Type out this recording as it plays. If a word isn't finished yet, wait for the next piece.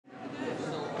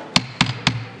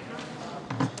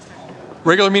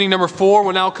Regular meeting number 4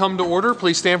 will now come to order.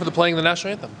 Please stand for the playing of the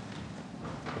national anthem.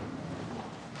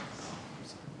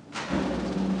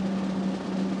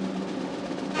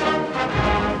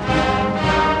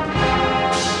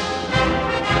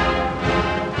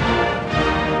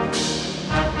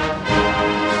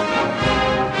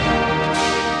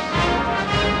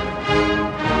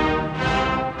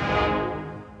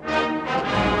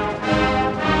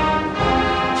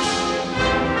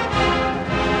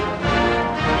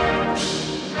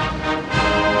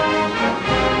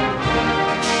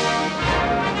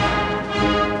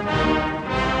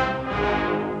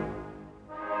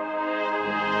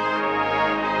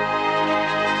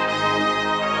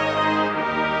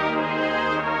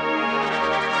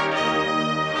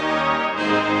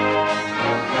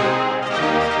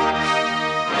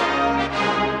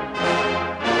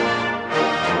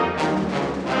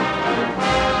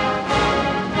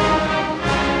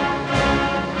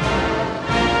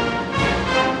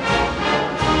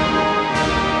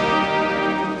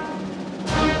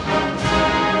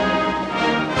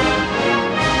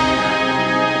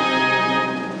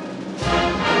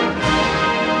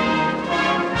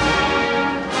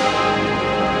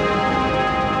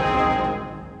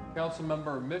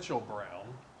 Councilmember Mitchell Brown,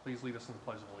 please lead us in the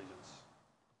Pledge of Allegiance.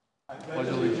 I pledge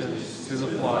allegiance to the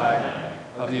flag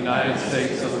of the United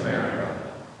States of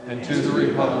America and to the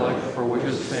republic for which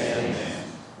it stands,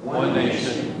 one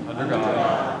nation, under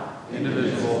God,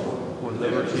 indivisible, with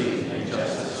liberty and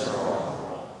justice for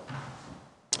all.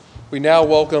 We now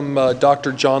welcome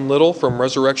Dr. John Little from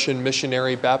Resurrection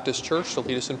Missionary Baptist Church to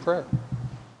lead us in prayer.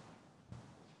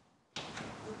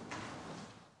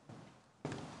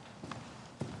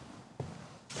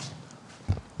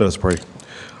 Let us pray.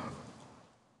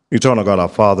 Eternal God, our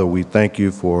Father, we thank you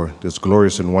for this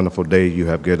glorious and wonderful day you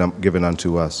have given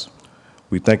unto us.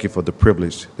 We thank you for the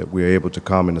privilege that we are able to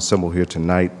come and assemble here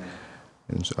tonight.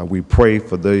 And we pray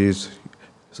for these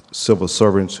civil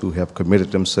servants who have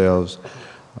committed themselves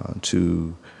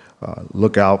to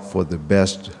look out for the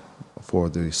best for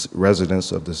the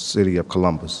residents of the city of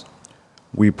Columbus.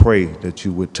 We pray that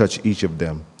you would touch each of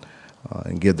them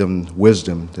and give them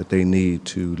wisdom that they need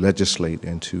to legislate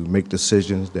and to make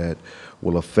decisions that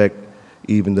will affect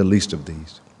even the least of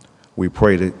these. We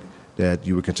pray that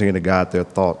you would continue to guide their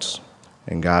thoughts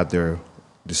and guide their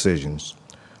decisions.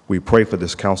 We pray for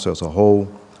this council as a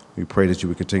whole. We pray that you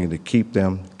would continue to keep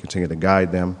them, continue to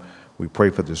guide them. We pray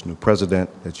for this new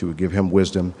president, that you would give him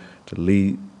wisdom to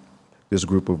lead this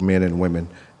group of men and women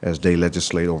as they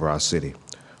legislate over our city.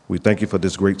 We thank you for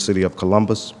this great city of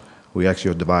Columbus. We ask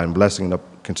your divine blessing to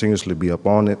continuously be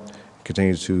upon it,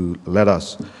 continue to let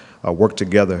us work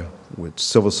together with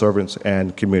civil servants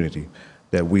and community,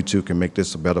 that we too can make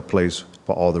this a better place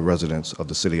for all the residents of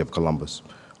the city of Columbus.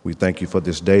 We thank you for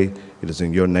this day. It is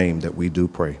in your name that we do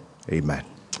pray. Amen.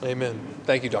 Amen.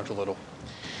 Thank you, Dr. Little.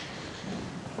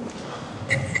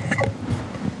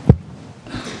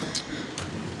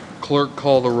 Clerk,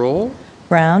 call the roll.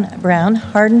 Brown,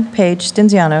 Harden, Page,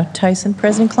 Stinziano, Tyson,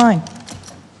 President Klein.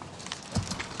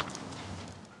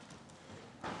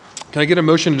 Can I get a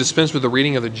motion to dispense with the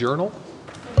reading of the journal?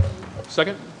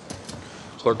 Second.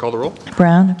 Clerk, call the roll.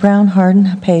 Brown,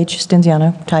 Harden, Page,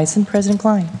 Stinziano, Tyson, President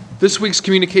Klein. This week's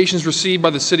communications received by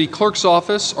the city clerk's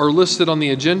office are listed on the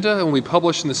agenda and will be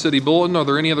published in the city bulletin. Are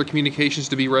there any other communications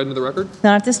to be read into the record?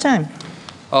 Not at this time.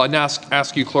 Now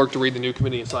ask you, clerk, to read the new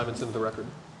committee assignments into the record.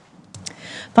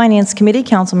 Finance Committee,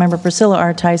 Councilmember Priscilla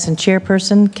R. Tyson,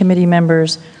 Chairperson. Committee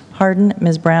members Harden,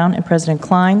 Ms. Brown, and President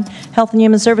Klein. Health and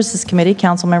Human Services Committee,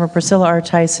 Councilmember Priscilla R.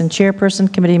 Tyson,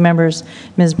 Chairperson. Committee members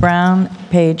Ms. Brown,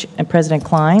 Page, and President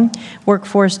Klein.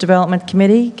 Workforce Development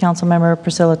Committee, Councilmember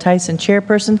Priscilla Tyson,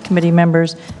 Chairperson. Committee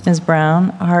members Ms. Brown,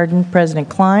 Harden, President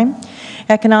Klein.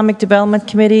 Economic Development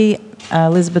Committee,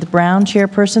 Elizabeth Brown,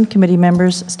 Chairperson. Committee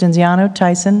members Stinziano,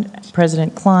 Tyson,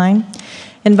 President Klein.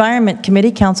 Environment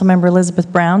Committee, Councilmember Elizabeth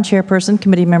Brown, Chairperson.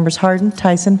 Committee members Harden,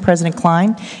 Tyson, President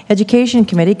Klein. Education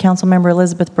Committee, Councilmember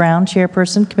Elizabeth Brown,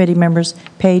 Chairperson. Committee members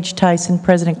Page, Tyson,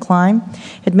 President Klein.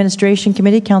 Administration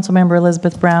Committee, Councilmember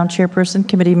Elizabeth Brown, Chairperson.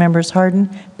 Committee members Harden,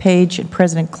 Page, and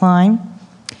President Klein.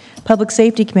 Public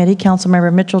Safety Committee,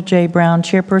 Councilmember Mitchell J. Brown,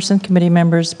 Chairperson. Committee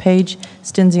members Page,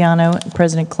 Stinziano, and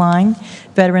President Klein.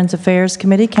 Veterans Affairs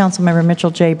Committee, Councilmember Mitchell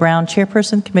J. Brown,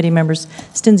 Chairperson. Committee members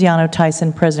Stinziano,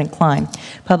 Tyson, President Klein.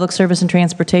 Public Service and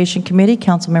Transportation Committee,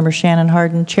 Councilmember Shannon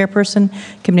Harden, Chairperson.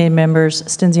 Committee members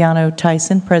Stinziano,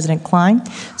 Tyson, President Klein.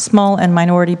 Small and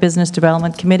Minority Business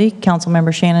Development Committee,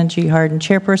 Councilmember Shannon G. Harden,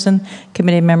 Chairperson.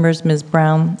 Committee members Ms.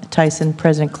 Brown, Tyson,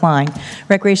 President Klein.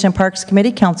 Recreation and Parks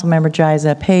Committee, Councilmember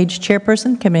Jiza Page, Page,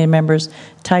 Chairperson, Committee Members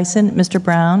Tyson, Mr.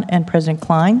 Brown, and President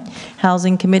Klein.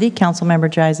 Housing Committee, Councilmember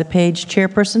Jiza Page,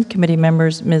 Chairperson, Committee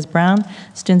Members Ms. Brown,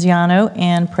 Stinziano,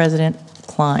 and President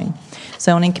Klein.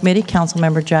 Zoning Committee,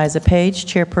 Councilmember Jiza Page,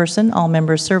 Chairperson. All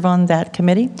members serve on that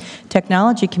committee.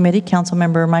 Technology Committee,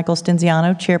 Councilmember Michael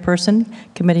Stinziano, Chairperson.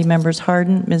 Committee Members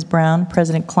Hardin, Ms. Brown,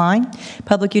 President Klein.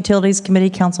 Public Utilities Committee,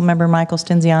 Councilmember Michael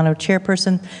Stinziano,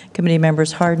 Chairperson. Committee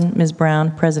Members Hardin, Ms. Brown,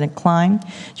 President Klein.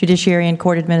 Judiciary and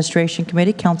Court Administration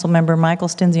Committee, Councilmember Michael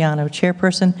Stinziano,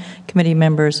 Chairperson. Committee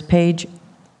Members Page,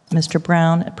 Mr.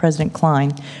 Brown, President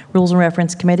Klein. Rules and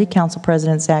Reference Committee, Council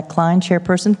President Zach Klein,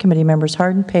 Chairperson. Committee Members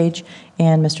Hardin, Page,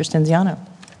 and Mr. Stinziano.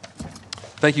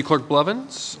 Thank you, Clerk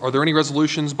Blevins. Are there any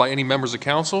resolutions by any members of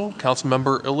council?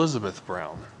 Councilmember Elizabeth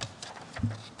Brown.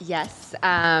 Yes.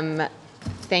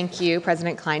 Thank you,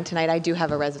 President Klein. Tonight I do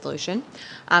have a resolution.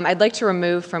 I'd like to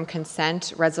remove from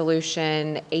consent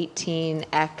Resolution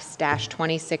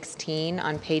 18X-2016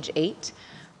 on page 8.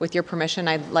 With your permission,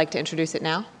 I'd like to introduce it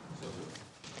now.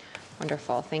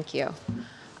 Wonderful. Thank you.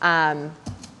 I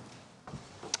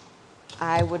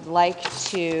would like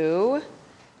to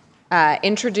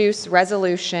introduce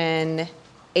Resolution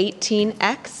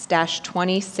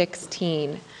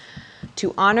 18X-2016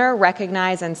 to honor,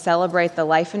 recognize, and celebrate the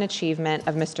life and achievement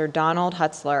of Mr. Donald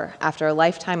Hutzler after a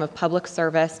lifetime of public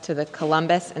service to the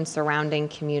Columbus and surrounding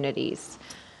communities.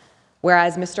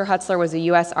 Whereas Mr. Hutzler was a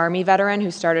U.S. Army veteran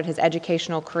who started his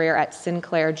educational career at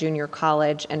Sinclair Junior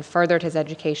College and furthered his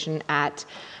education at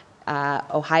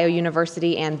Ohio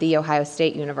University and The Ohio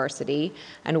State University.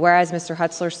 And whereas Mr.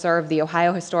 Hutzler served the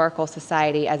Ohio Historical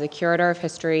Society as a curator of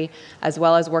history, as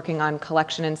well as working on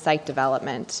collection and site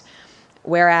development.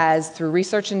 Whereas through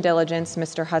research and diligence,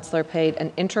 Mr. Hutzler played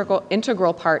an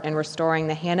integral part in restoring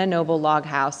the Hannah Noble Log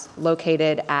House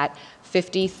located at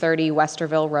 5030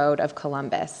 Westerville Road of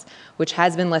Columbus, which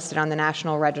has been listed on the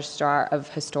National Register of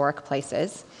Historic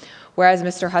Places. Whereas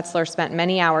Mr. Hutzler spent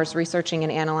many hours researching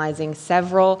and analyzing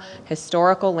several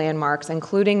historical landmarks,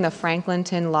 including the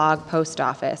Franklinton Log Post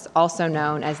Office, also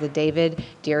known as the David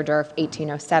Deerdorf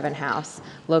 1807 house,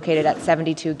 located at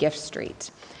 72 Gift Street.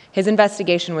 His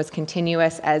investigation was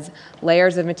continuous as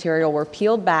layers of material were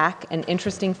peeled back and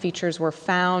interesting features were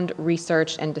found,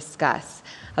 researched, and discussed,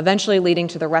 eventually leading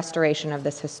to the restoration of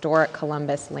this historic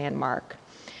Columbus landmark.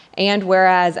 And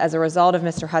whereas, as a result of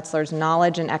Mr. Hutzler's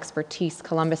knowledge and expertise,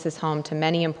 Columbus is home to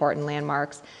many important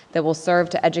landmarks that will serve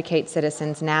to educate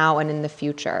citizens now and in the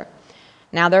future.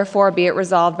 Now, therefore, be it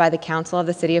resolved by the Council of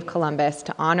the City of Columbus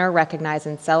to honor, recognize,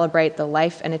 and celebrate the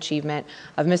life and achievement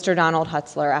of Mr. Donald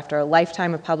Hutzler after a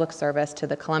lifetime of public service to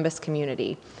the Columbus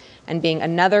community, and being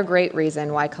another great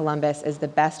reason why Columbus is the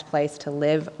best place to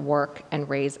live, work, and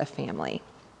raise a family.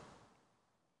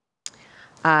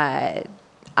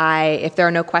 If there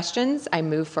are no questions, I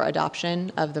move for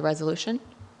adoption of the resolution.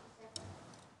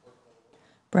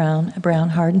 Brown,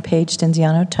 Hardin, Page,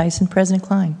 Stinziano, Tyson, President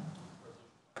Klein.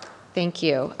 Thank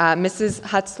you. Mrs.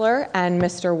 Hutzler and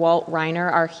Mr. Walt Reiner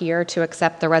are here to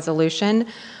accept the resolution.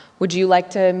 Would you like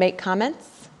to make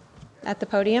comments at the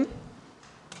podium?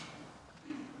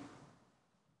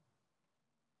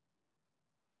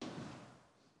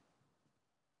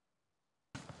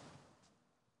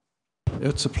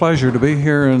 It's a pleasure to be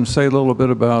here and say a little bit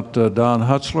about Don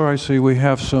Hutzler. I see we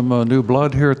have some new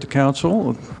blood here at the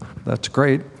council. That's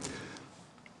great.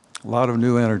 A lot of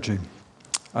new energy.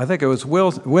 I think it was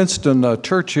Winston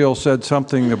Churchill said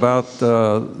something about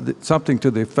something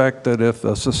to the effect that if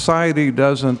a society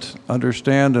doesn't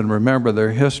understand and remember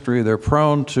their history, they're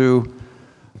prone to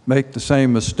make the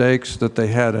same mistakes that they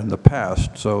had in the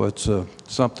past. So it's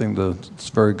something that's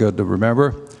very good to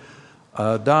remember.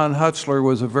 Don Hutzler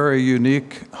was a very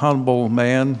unique, humble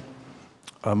man.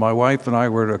 My wife and I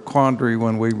were at a quandary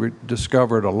when we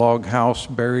discovered a log house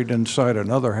buried inside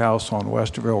another house on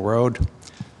Westerville Road.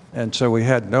 And so we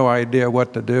had no idea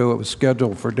what to do. It was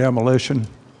scheduled for demolition.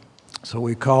 So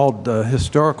we called the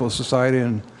Historical Society,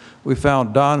 and we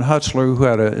found Don Hutzler, who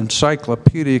had an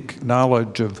encyclopedic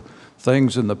knowledge of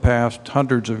things in the past,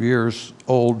 hundreds of years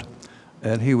old,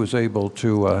 and he was able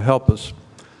to help us.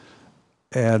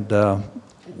 And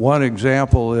one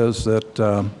example is that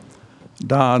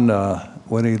Don,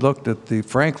 when he looked at the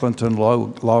Franklinton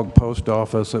log post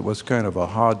office, it was kind of a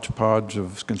hodgepodge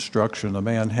of construction. The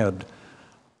man had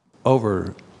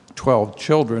over 12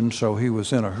 children, so he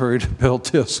was in a hurry to build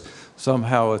this.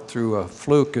 Somehow, through a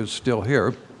fluke, is still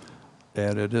here,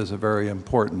 and it is a very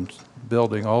important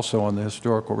building also on the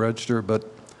Historical Register. But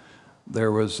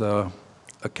there was a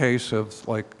case of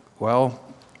like, well,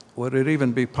 would it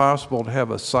even be possible to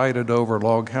have a sided over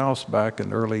log house back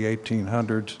in the early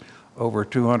 1800s, over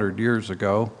 200 years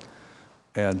ago?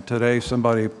 And today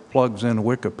somebody plugs in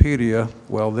Wikipedia.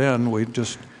 Well, then we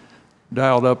just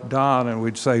dialed up Don and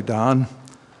we'd say, Don,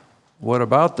 what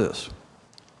about this?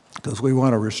 Because we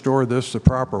want to restore this the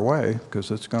proper way,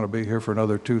 because it's going to be here for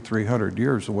another 200-300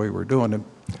 years the way we're doing it.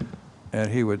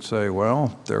 And he would say,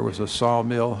 well, there was a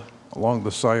sawmill along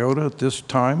the Scioto at this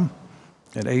time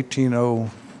in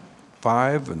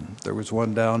 1805, and there was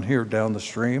one down here down the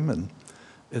stream, and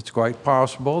it's quite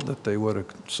possible that they would have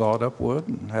sawed up wood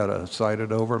and had a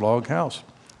sided over log house,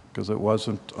 because it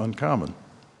wasn't uncommon.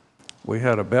 We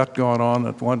had a bet going on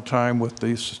at one time with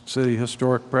the city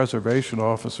historic preservation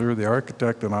officer, the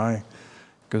architect, and I,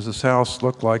 because this house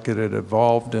looked like it had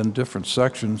evolved in different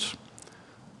sections.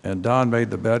 And Don made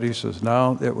the bet. He says,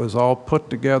 no, it was all put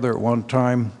together at one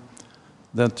time.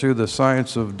 Then through the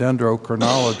science of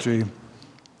dendrochronology,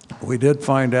 we did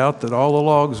find out that all the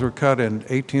logs were cut in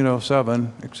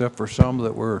 1807, except for some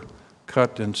that were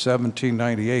cut in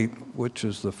 1798, which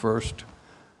is the first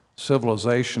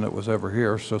civilization that was ever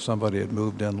here. So somebody had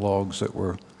moved in logs that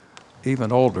were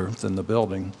even older than the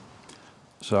building.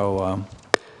 So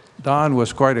Don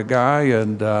was quite a guy,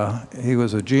 and he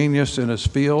was a genius in his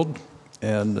field.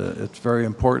 And it's very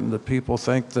important that people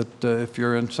think that if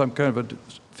you're in some kind of a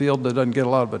field that doesn't get a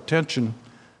lot of attention,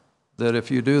 that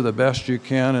if you do the best you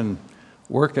can and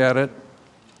work at it,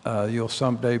 you'll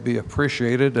someday be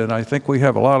appreciated. And I think we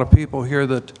have a lot of people here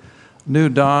that knew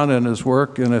Don and his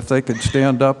work, and if they could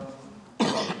stand up.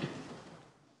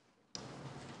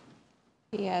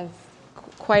 He has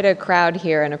quite a crowd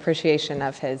here in appreciation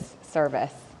of his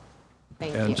service.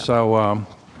 Thank you. And so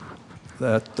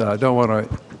that I don't want to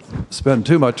spend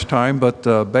too much time, but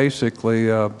basically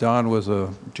Don was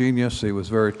a genius. He was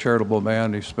a very charitable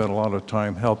man. He spent a lot of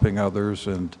time helping others,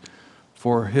 and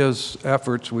for his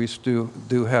efforts, we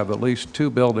do have at least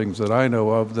 2 buildings that I know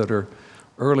of that are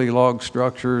early log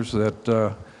structures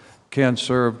that can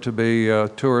serve to be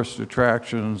tourist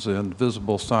attractions and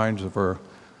visible signs of our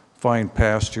fine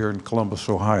past here in Columbus,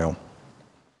 Ohio.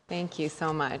 Thank you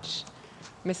so much.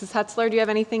 Mrs. Hutzler, do you have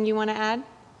anything you want to add?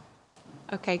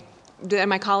 Okay. Do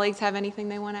my colleagues have anything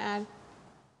they want to add?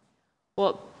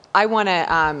 Well, I want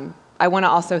to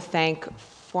also thank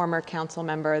former council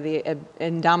member, the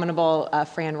indomitable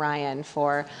Fran Ryan,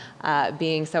 for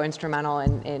being so instrumental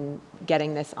in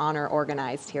getting this honor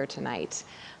organized here tonight.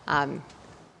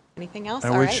 Anything else?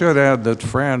 And All we right. should add that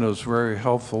Fran is very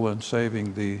helpful in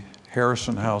saving the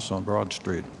Harrison House on Broad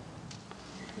Street.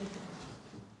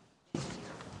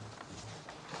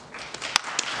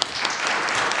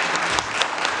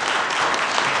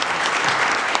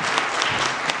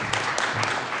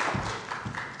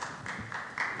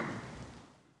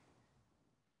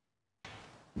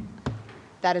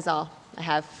 That is all I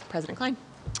have, President Klein.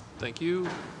 Thank you.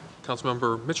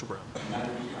 Councilmember Mitchell-Brown.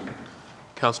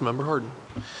 Councilmember Harden.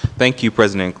 Thank you,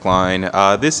 President Klein.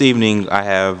 This evening I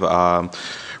have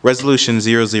Resolution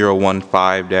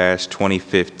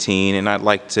 0015-2015, and I'd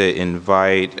like to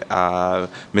invite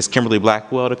Ms. Kimberly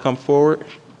Blackwell to come forward.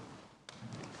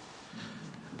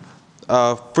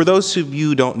 For those of you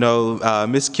who don't know,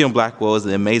 Ms. Kim Blackwell is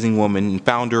an amazing woman,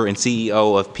 founder and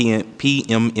CEO of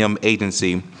PMM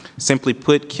Agency. Simply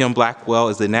put, Kim Blackwell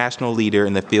is the national leader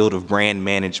in the field of brand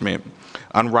management.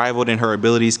 Unrivaled in her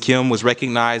abilities, Kim was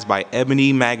recognized by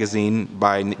Ebony Magazine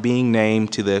by being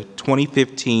named to the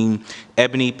 2015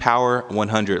 Ebony Power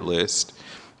 100 list.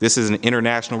 This is an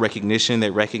international recognition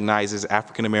that recognizes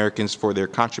African Americans for their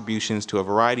contributions to a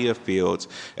variety of fields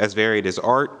as varied as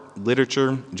art,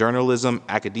 literature, journalism,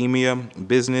 academia,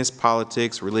 business,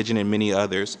 politics, religion, and many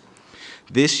others.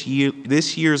 This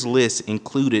year's list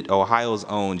included Ohio's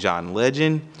own John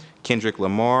Legend, Kendrick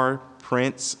Lamar,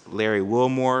 Prince, Larry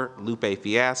Wilmore, Lupe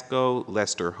Fiasco,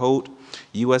 Lester Holt,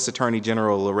 U.S. Attorney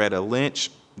General Loretta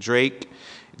Lynch, Drake,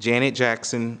 Janet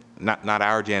Jackson, not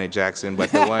our Janet Jackson,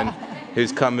 but the one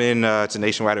who's coming to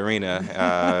Nationwide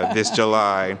Arena this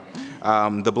July,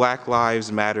 the Black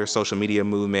Lives Matter social media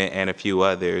movement, and a few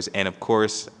others, and of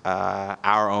course,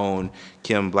 our own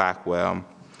Kim Blackwell.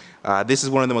 This is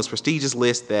one of the most prestigious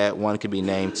lists that one could be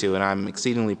named to, and I'm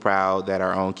exceedingly proud that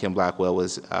our own Kim Blackwell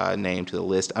was named to the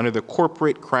list under the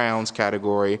Corporate Crowns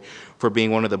category for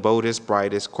being one of the boldest,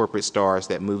 brightest corporate stars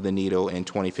that moved the needle in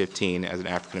 2015 as an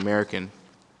African American.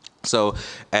 So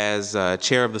as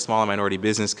chair of the Small and Minority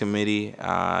Business Committee,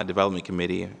 Development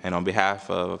Committee, and on behalf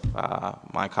of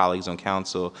my colleagues on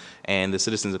council and the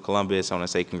citizens of Columbus, I want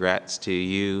to say congrats to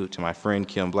you, to my friend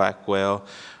Kim Blackwell,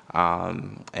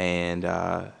 and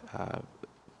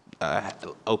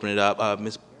open it up.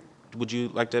 Ms., would you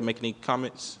like to make any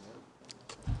comments?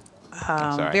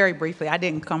 sorry. Very briefly, I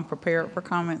didn't come prepared for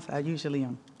comments. I usually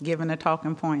am given the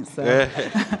talking points. So.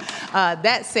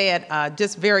 That said,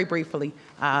 just very briefly,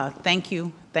 thank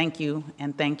you,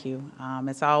 and thank you.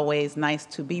 It's always nice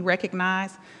to be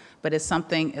recognized, but it's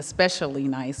something especially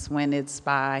nice when it's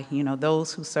by,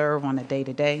 those who serve on a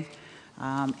day-to-day.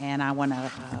 And I want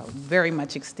to very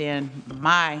much extend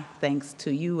my thanks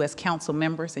to you as council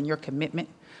members and your commitment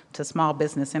to small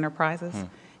business enterprises.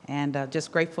 And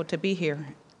just grateful to be here.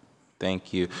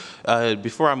 Thank you.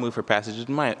 Before I move for passage,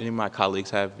 do any of my colleagues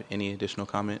have any additional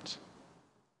comments?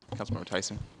 Councilmember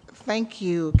Tyson. Thank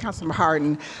you, Councilmember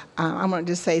Harden. I want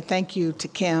to just say thank you to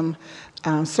Kim.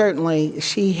 Certainly,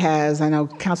 she has, I know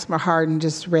Councilmember Harden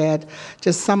just read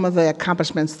just some of the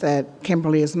accomplishments that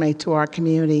Kimberly has made to our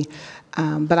community.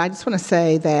 But I just want to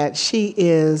say that she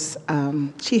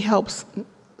helps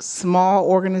small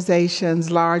organizations,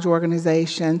 large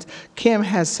organizations. Kim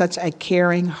has such a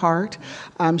caring heart.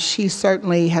 She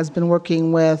certainly has been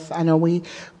working with, I know we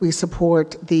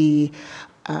support the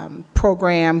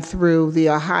program through the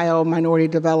Ohio Minority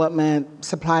Development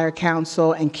Supplier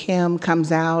Council, and Kim comes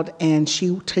out and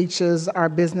she teaches our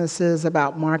businesses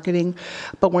about marketing.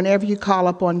 But whenever you call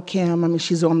up on Kim, I mean,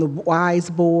 she's on the WISE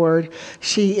board.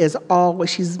 She's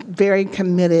very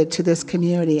committed to this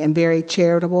community and very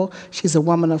charitable. She's a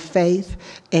woman of faith,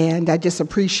 and I just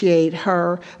appreciate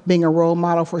her being a role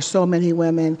model for so many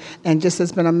women, and just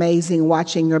has been amazing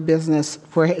watching your business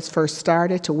where it first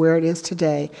started to where it is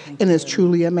today. And it's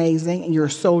truly amazing, and you're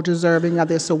so deserving of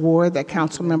this award that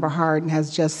Councilmember Harden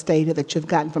has just stated that you've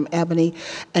gotten from Ebony,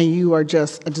 and you are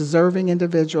just a deserving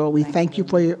individual. We thank you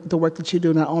for the work that you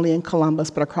do not only in Columbus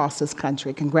but across this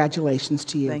country. Congratulations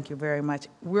to you. Thank you very much.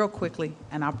 Real quickly,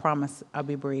 and I promise I'll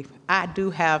be brief. I do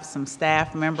have some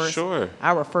staff members. Sure.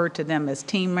 I refer to them as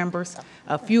team members.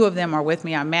 A few of them are with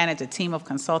me. I manage a team of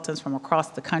consultants from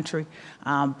across the country.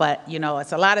 But,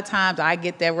 it's a lot of times I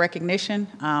get that recognition,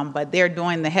 but they're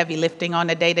doing the heavy lifting on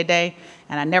the day-to-day,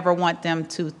 and I never want them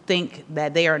to think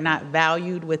that they are not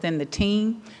valued within the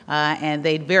team, and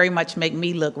they very much make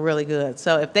me look really good.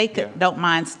 So if they don't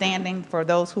mind standing for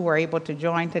those who were able to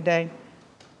join today,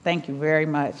 thank you very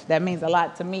much. That means a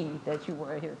lot to me that you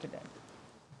were here today.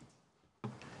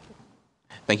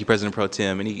 Thank you, President Pro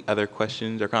Tem. Any other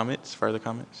questions or comments, further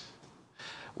comments?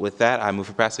 With that, I move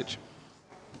for passage.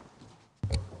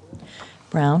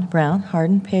 Brown,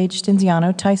 Harden, Page,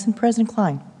 Denziano, Tyson, President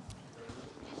Klein.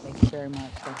 Thank you very much.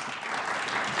 Thank you.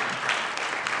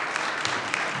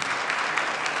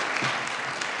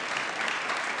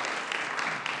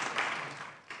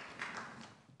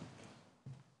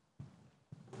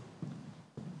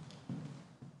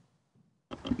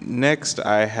 Next,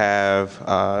 I have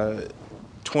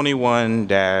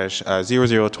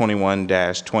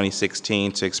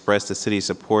 0021-2016 to express the city's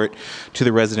support to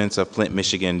the residents of Flint,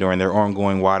 Michigan during their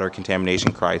ongoing water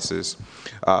contamination crisis.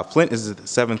 Flint is the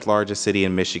 7th largest city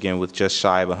in Michigan with just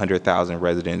shy of 100,000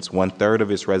 residents. 1/3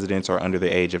 of its residents are under the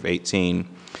age of 18.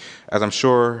 As I'm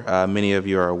sure many of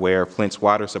you are aware, Flint's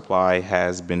water supply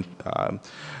has been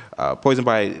poisoned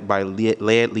by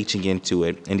lead leaching into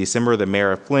it. In December, the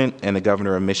mayor of Flint and the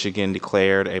governor of Michigan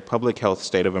declared a public health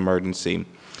state of emergency.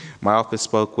 My office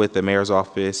spoke with the mayor's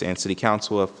office and city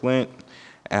council of Flint,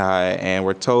 and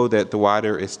we're told that the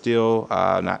water is still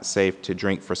not safe to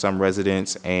drink for some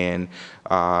residents, and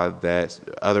that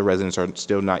other residents are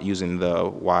still not using the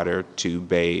water to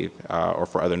bathe or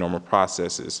for other normal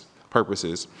purposes.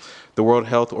 The World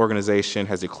Health Organization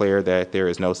has declared that there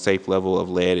is no safe level of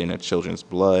lead in a children's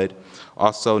blood,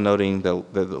 also noting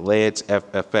that lead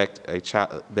affects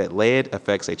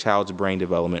a child's brain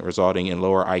development, resulting in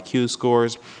lower IQ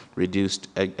scores, reduced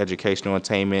educational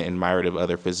attainment, and myriad of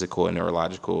other physical and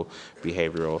neurological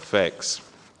behavioral effects.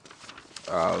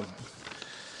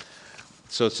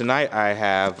 So tonight I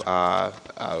have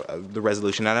the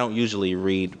resolution. I don't usually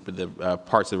read the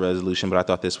parts of the resolution, but I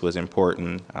thought this was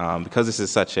important because this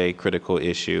is such a critical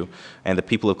issue, and the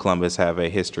people of Columbus have a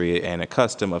history and a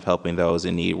custom of helping those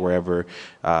in need wherever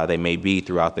they may be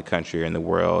throughout the country or in the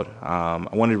world. I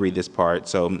wanted to read this part.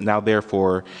 So now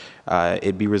therefore,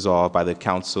 it be resolved by the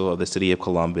Council of the City of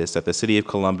Columbus that the City of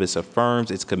Columbus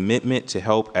affirms its commitment to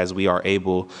help as we are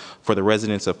able for the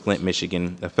residents of Flint,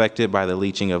 Michigan, affected by the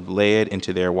leaching of lead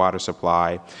into their water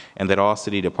supply, and that all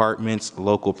city departments,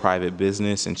 local private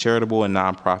business, and charitable and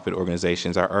nonprofit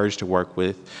organizations are urged to work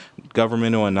with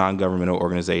governmental and non-governmental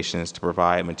organizations to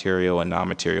provide material and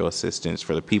non-material assistance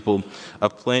for the people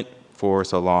of Flint for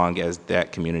so long as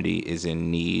that community is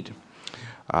in need.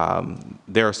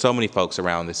 There are so many folks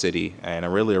around the city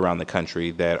and really around the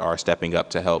country that are stepping up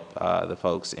to help the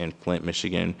folks in Flint,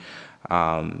 Michigan.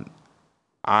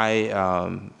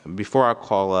 Before I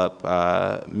call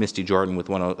up Misty Jordan with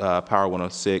Power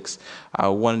 106, I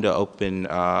wanted to open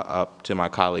up to my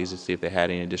colleagues to see if they had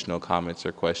any additional comments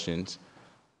or questions.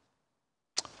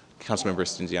 Councilmember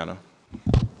Stenziano.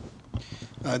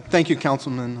 Thank you,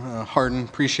 Councilman Hardin.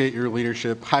 Appreciate your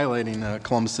leadership highlighting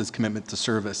Columbus's commitment to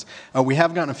service. We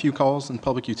have gotten a few calls in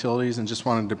public utilities and just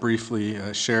wanted to briefly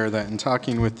share that in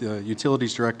talking with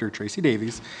Utilities Director Tracy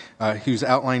Davies, who's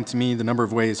outlined to me the number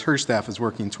of ways her staff is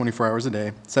working 24 hours a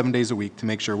day, 7 days a week to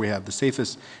make sure we have the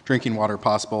safest drinking water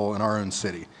possible in our own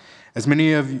city. As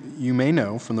many of you may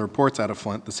know from the reports out of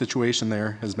Flint, the situation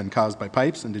there has been caused by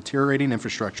pipes and deteriorating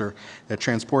infrastructure that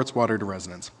transports water to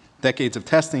residents. Decades of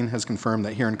testing has confirmed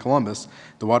that here in Columbus,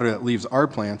 the water that leaves our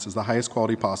plants is the highest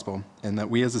quality possible, and that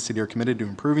we as a city are committed to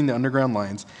improving the underground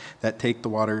lines that take the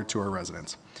water to our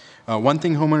residents. One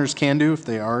thing homeowners can do if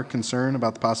they are concerned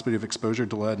about the possibility of exposure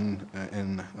to lead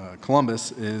in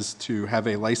Columbus is to have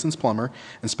a licensed plumber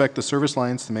inspect the service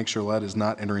lines to make sure lead is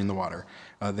not entering the water.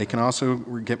 They can also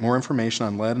get more information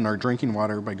on lead in our drinking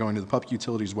water by going to the Public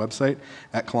Utilities website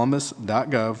at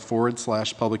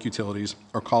columbus.gov/public utilities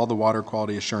or call the Water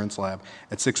Quality Assurance Lab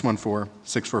at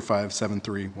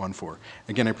 614-645-7314.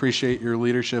 Again, I appreciate your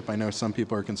leadership. I know some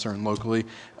people are concerned locally,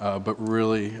 but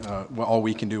really all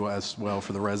we can do as well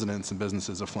for the residents and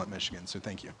businesses of Flint, Michigan. So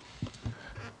thank you.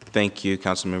 Thank you,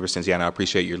 Councilmember Stenziano. I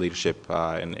appreciate your leadership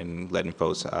in letting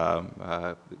folks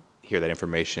hear that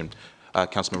information.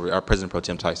 President Pro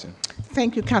Tem Tyson.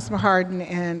 Thank you, Councilman Hardin,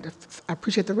 and I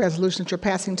appreciate the resolution that you're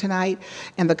passing tonight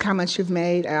and the comments you've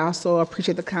made. I also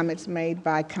appreciate the comments made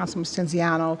by Councilman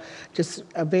Stenziano,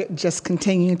 just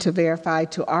continuing to verify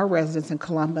to our residents in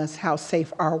Columbus how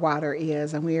safe our water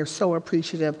is, and we are so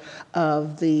appreciative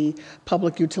of the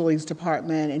Public Utilities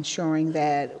Department ensuring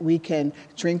that we can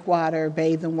drink water,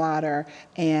 bathe in water,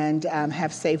 and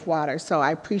have safe water. So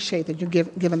I appreciate that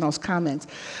you've given those comments.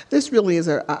 This really is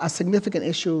a significant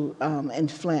issue in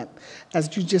Flint.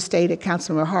 As you just stated,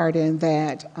 Councilman Hardin,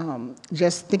 that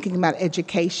just thinking about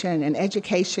education, and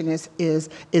education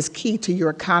is key to your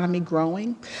economy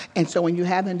growing. And so when you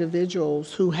have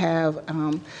individuals who have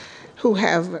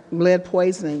lead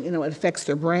poisoning, it affects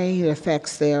their brain, it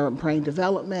affects their brain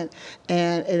development,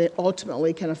 and it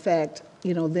ultimately can affect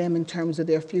them in terms of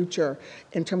their future,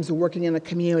 in terms of working in a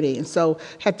community. And so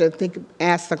have to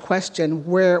ask the question,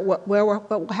 what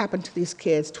will happen to these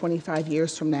kids 25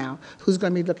 years from now? Who's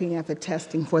going to be looking at the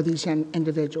testing for these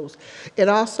individuals? It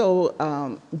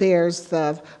also bears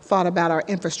the thought about our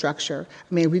infrastructure.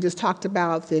 I mean, we just talked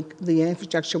about the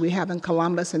infrastructure we have in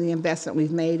Columbus and the investment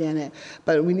we've made in it,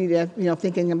 but we need to,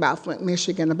 thinking about Flint,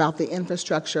 Michigan, about the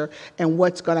infrastructure and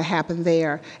what's going to happen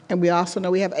there. And we also know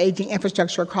we have aging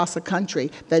infrastructure across the country.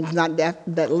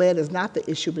 That lead is not the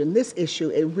issue, but in this issue,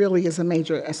 it really is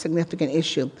a significant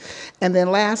issue. And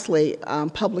then lastly,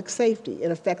 public safety. It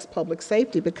affects public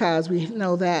safety because we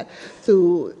know that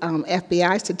through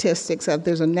FBI statistics,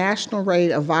 there's a national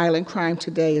rate of violent crime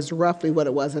today is roughly what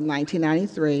it was in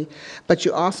 1993, but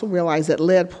you also realize that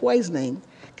lead poisoning,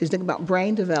 because you think about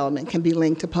brain development, can be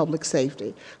linked to public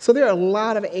safety. So there are a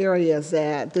lot of areas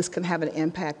that this can have an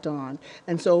impact on.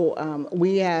 And so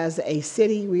we as a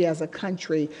city, we as a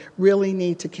country really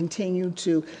need to continue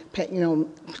to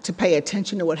pay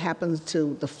attention to what happens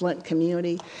to the Flint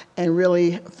community, and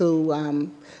really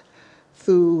through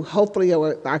hopefully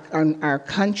our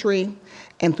country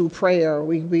and through prayer,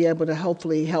 we'll be able to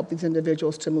hopefully help these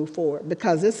individuals to move forward,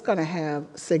 because it's going to have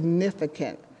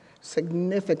significant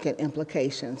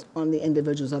implications on the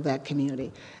individuals of that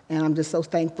community. And I'm just so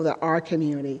thankful that our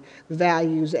community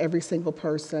values every single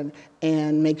person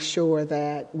and makes sure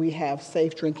that we have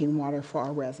safe drinking water for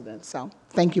our residents. So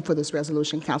thank you for this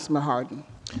resolution, Councilman Hardin.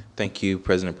 Thank you,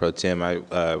 President Pro Tem. I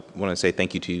want to say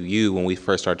thank you to you. When we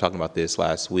first started talking about this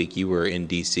last week, you were in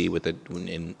D.C. with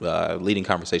leading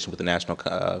conversation with the National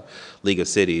League of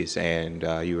Cities, and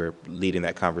you were leading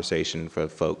that conversation for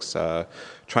folks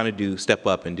trying to step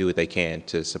up and do what they can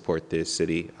to support this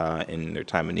city in their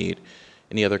time of need.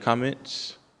 Any other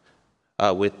comments?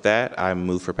 With that, I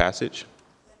move for passage.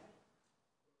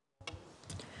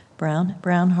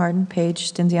 Brown, Hardin,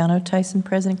 Page, Stenziano, Tyson,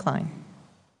 President Klein.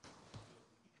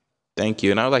 Thank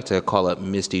you. And I would like to call up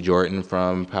Misty Jordan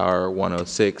from Power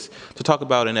 106 to talk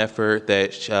about an effort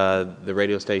that the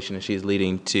radio station that she's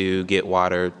leading to get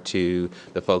water to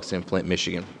the folks in Flint,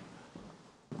 Michigan.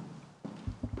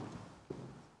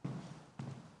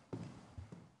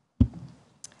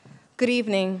 Good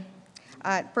evening.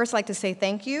 I'd first like to say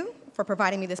thank you for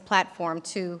providing me this platform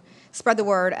to spread the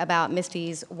word about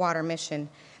Misty's water mission.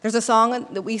 There's a song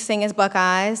that we sing as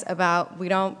Buckeyes about we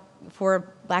don't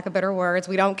for lack of better words,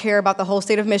 we don't care about the whole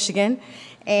state of Michigan.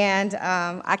 And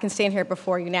I can stand here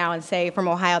before you now and say from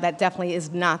Ohio that definitely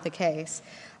is not the case.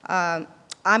 I'm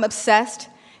obsessed,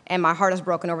 and my heart is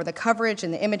broken over the coverage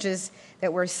and the images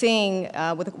that we're seeing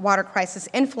with the water crisis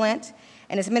in Flint.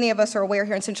 And as many of us are aware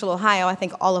here in Central Ohio, I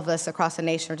think all of us across the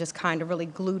nation are just kind of really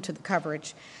glued to the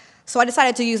coverage. So I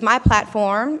decided to use my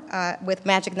platform with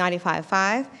Magic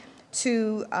 95.5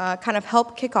 to kind of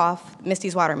help kick off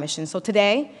Misty's Water Mission. So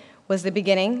today was the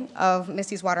beginning of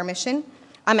Misty's Water Mission.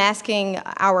 I'm asking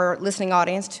our listening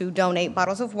audience to donate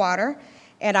bottles of water,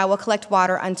 and I will collect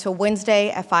water until Wednesday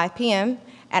at 5 p.m.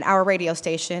 at our radio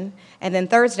station. And then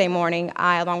Thursday morning,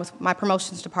 I, along with my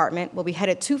promotions department, will be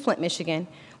headed to Flint, Michigan.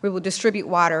 We will distribute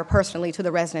water personally to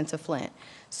the residents of Flint.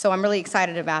 So I'm really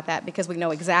excited about that because we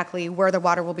know exactly where the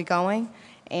water will be going.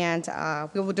 And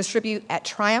we will distribute at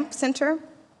Triumph Center.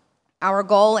 Our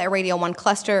goal at Radio 1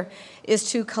 Cluster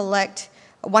is to collect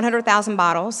 100,000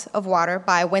 bottles of water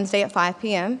by Wednesday at 5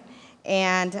 p.m.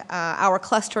 And our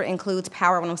cluster includes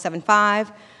Power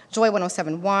 107.5, Joy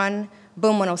 107.1,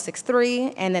 Boom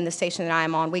 106.3, and then the station that I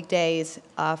am on weekdays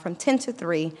from 10 to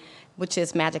 3, which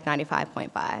is Magic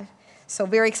 95.5. So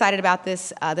very excited about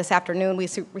this. This afternoon, we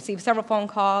received several phone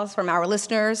calls from our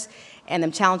listeners and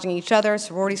them challenging each other,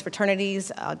 sororities,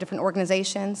 fraternities, different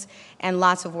organizations, and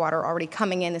lots of water already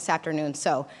coming in this afternoon.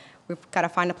 So we've got to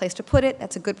find a place to put it.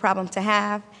 That's a good problem to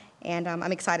have, and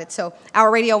I'm excited. So our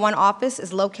Radio 1 office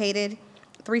is located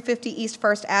 350 East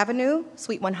 1st Avenue,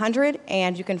 Suite 100,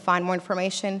 and you can find more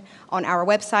information on our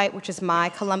website, which is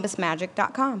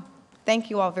mycolumbusmagic.com.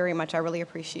 Thank you all very much. I really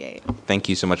appreciate it. Thank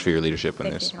you so much for your leadership in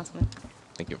this. Thank you, Councilman.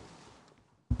 Thank you.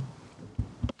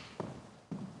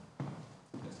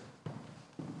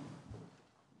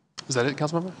 Is that it,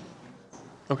 Councilmember?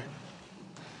 Okay.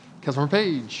 Councilmember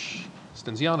Page,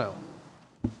 Stenziano.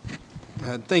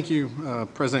 Thank you,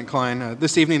 President Klein.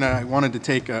 This evening, I wanted to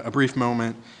take a brief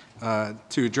moment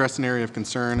to address an area of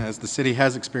concern as the city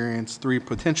has experienced 3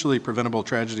 potentially preventable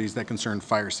tragedies that concern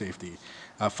fire safety.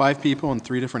 5 people in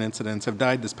 3 different incidents have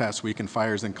died this past week in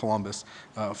fires in Columbus,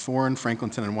 4 in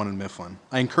Franklinton and 1 in Mifflin.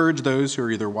 I encourage those who are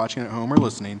either watching at home or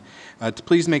listening to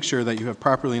please make sure that you have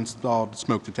properly installed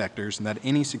smoke detectors and that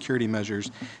any security measures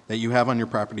that you have on your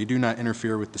property do not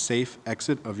interfere with the safe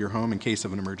exit of your home in case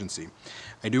of an emergency.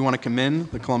 I do want to commend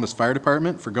the Columbus Fire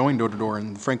Department for going door-to-door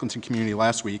in the Franklinton community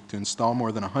last week to install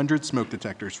more than 100 smoke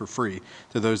detectors for free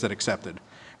to those that accepted.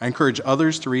 I encourage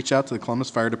others to reach out to the Columbus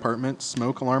Fire Department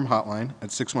Smoke Alarm Hotline at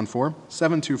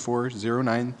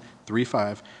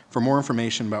 614-724-0935 for more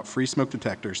information about free smoke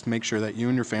detectors to make sure that you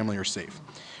and your family are safe.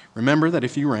 Remember that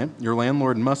if you rent, your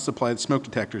landlord must supply the smoke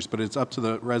detectors, but it's up to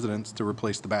the residents to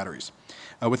replace the batteries.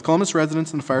 With Columbus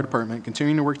residents and the fire department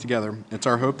continuing to work together, it's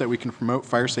our hope that we can promote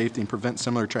fire safety and prevent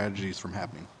similar tragedies from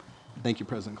happening. Thank you,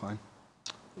 President Klein.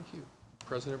 Thank you.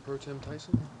 President Pro Tem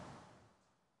Tyson.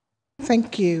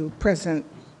 Thank you, President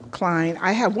Klein.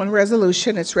 I have one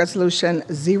resolution. It's Resolution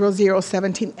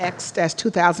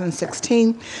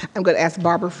 0017X-2016. I'm going to ask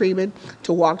Barbara Freeman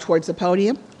to walk towards the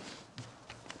podium.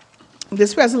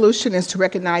 This resolution is to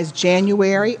recognize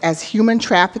January as Human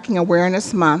Trafficking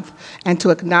Awareness Month and to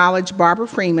acknowledge Barbara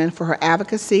Freeman for her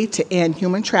advocacy to end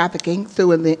human trafficking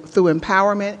through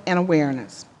empowerment and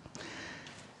awareness.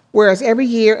 Whereas every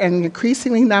year an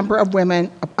increasing number of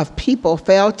people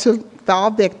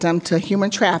fall victim to human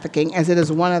trafficking, as it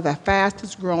is one of the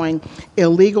fastest growing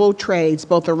illegal trades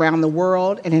both around the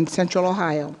world and in Central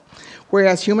Ohio.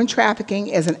 Whereas human trafficking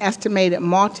is an estimated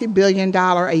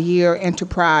multi-billion-dollar a year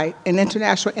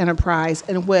international enterprise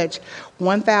in which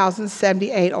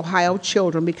 1,078 Ohio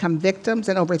children become victims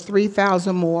and over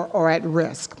 3,000 more are at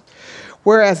risk.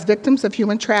 Whereas victims of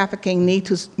human trafficking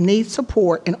need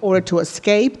support in order to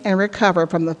escape and recover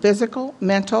from the physical,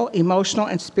 mental, emotional,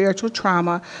 and spiritual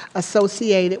trauma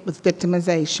associated with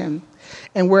victimization.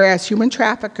 And whereas human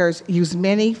traffickers use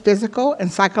many physical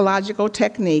and psychological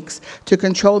techniques to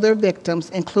control their victims,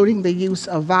 including the use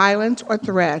of violence or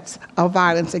threats of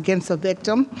violence against the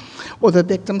victim or the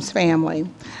victim's family,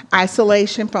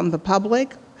 isolation from the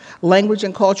public, language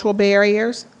and cultural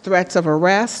barriers, threats of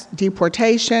arrest,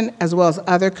 deportation, as well as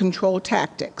other control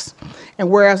tactics. And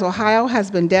whereas Ohio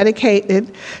has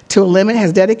dedicated to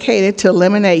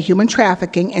eliminate human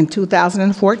trafficking in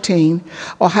 2014,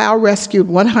 Ohio rescued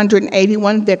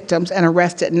 181 victims and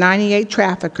arrested 98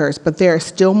 traffickers, but there is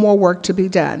still more work to be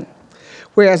done.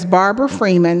 Whereas Barbara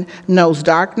Freeman knows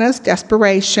darkness,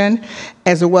 desperation,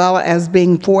 as well as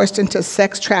being forced into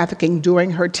sex trafficking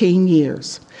during her teen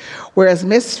years. Whereas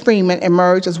Ms. Freeman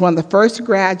emerged as one of the first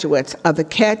graduates of the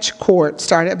Catch Court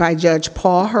started by Judge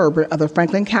Paul Herbert of the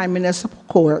Franklin County Municipal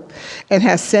Court and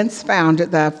has since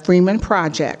founded the Freeman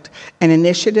Project, an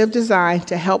initiative designed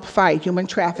to help fight human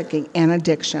trafficking and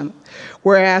addiction.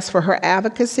 Whereas for her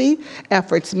advocacy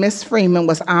efforts, Ms. Freeman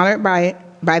was honored by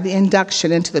the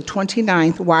induction into the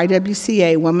 29th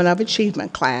YWCA Women of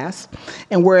Achievement class,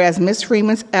 and whereas Ms.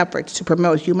 Freeman's efforts to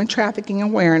promote human trafficking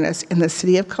awareness in the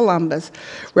city of Columbus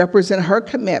represent her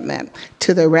commitment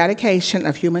to the eradication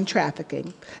of human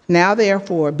trafficking. Now,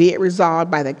 therefore, be it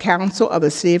resolved by the Council of the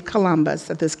City of Columbus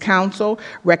that this council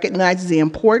recognizes the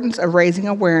importance of raising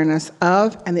awareness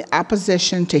of and the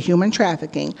opposition to human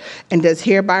trafficking, and does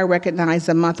hereby recognize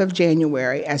the month of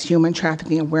January as Human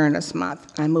Trafficking Awareness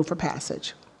Month. I move for passage.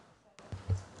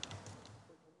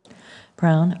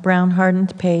 Brown, Harden,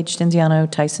 Page, Denziano,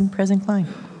 Tyson, President Klein.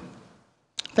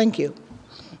 Thank you.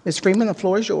 Ms. Freeman, the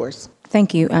floor is yours.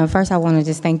 Thank you. First, I want to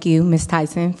just thank you, Ms.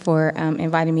 Tyson, for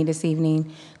inviting me this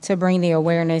evening to bring the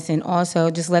awareness and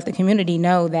also just let the community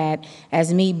know that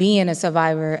as me being a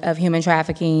survivor of human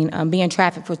trafficking, being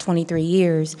trafficked for 23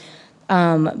 years,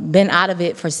 been out of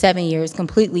it for 7 years,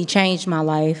 completely changed my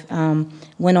life.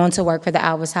 Went on to work for the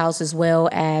Alvis House as well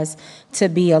as to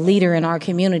be a leader in our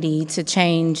community to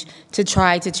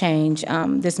try to change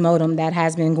this modem that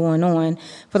has been going on.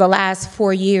 For the last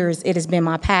 4 years, it has been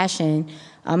my passion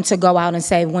to go out and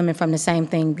save women from the same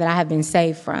thing that I have been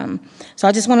saved from. So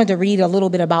I just wanted to read a little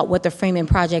bit about what the Freeman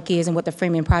Project is and what the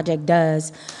Freeman Project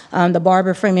does. The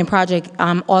Barbara Freeman Project,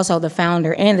 I'm also the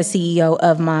founder and the CEO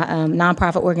of my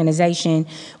nonprofit organization,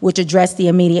 which address the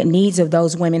immediate needs of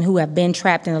those women who have been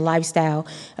trapped in a lifestyle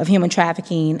of human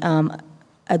trafficking,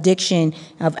 addiction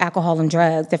of alcohol and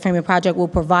drugs. The Freeman Project will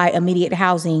provide immediate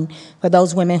housing for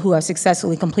those women who have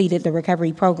successfully completed the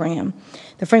recovery program.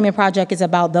 The Freeman Project is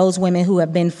about those women who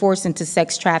have been forced into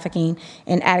sex trafficking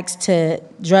and addicts to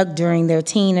drug during their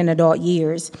teen and adult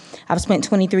years. I've spent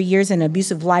 23 years in an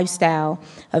abusive lifestyle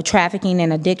of trafficking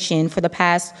and addiction. For the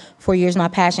past 4 years, my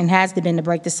passion has been to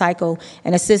break the cycle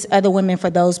and assist other women for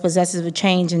those possessive of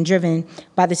change and driven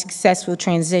by the successful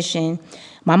transition.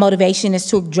 My motivation is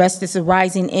to address this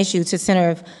rising issue to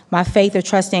center my faith or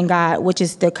trust in God, which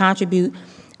is to contribute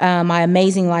my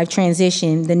amazing life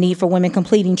transition. The need for women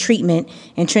completing treatment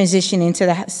and transition into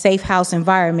the safe house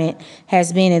environment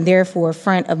has been and therefore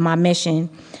front of my mission.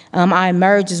 I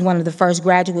emerged as one of the first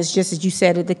graduates, just as you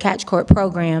said, at the Catch Court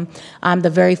program. I'm the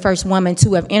very first woman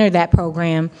to have entered that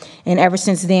program, and ever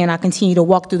since then, I continue to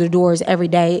walk through the doors every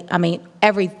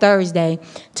Thursday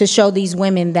to show these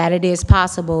women that it is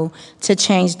possible to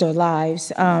change their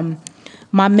lives.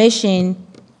 My mission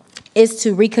is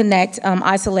to reconnect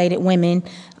isolated women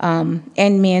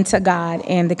and men to God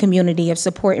and the community of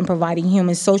support in providing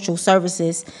human social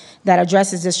services that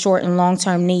addresses the short and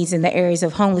long-term needs in the areas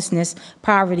of homelessness,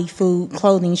 poverty, food,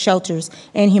 clothing, shelters,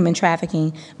 and human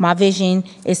trafficking. My vision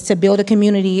is to build a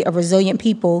community of resilient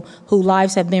people whose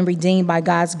lives have been redeemed by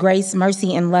God's grace,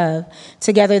 mercy, and love.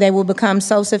 Together, they will become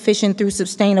self-sufficient through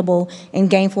sustainable and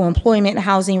gainful employment,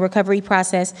 housing, recovery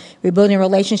process, rebuilding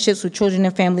relationships with children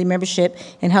and family membership,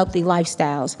 and healthy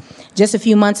lifestyles. Just a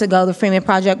few months ago, the Freeman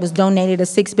Project was donated a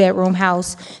 6-bedroom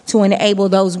house to enable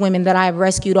those women that I have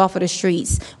rescued off of the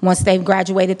streets. Once they've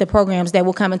graduated the programs, they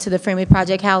will come into the Freeman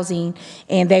Project housing,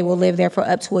 and they will live there for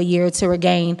up to a year to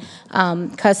regain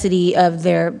custody of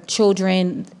their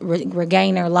children,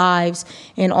 regain their lives,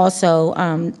 and also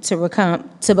to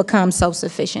become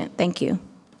self-sufficient. Thank you.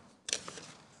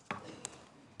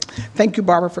 Thank you,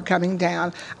 Barbara, for coming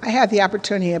down. I had the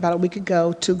opportunity about a week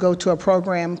ago to go to a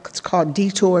program. It's called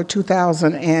Detour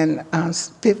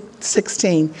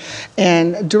 2016,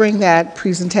 and during that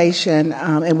presentation,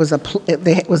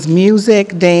 it was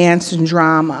music, dance, and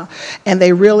drama, and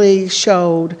they really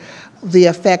showed the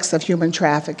effects of human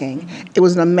trafficking. It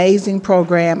was an amazing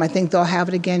program. I think they'll have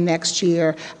it again next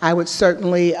year. I would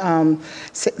certainly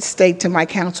state to my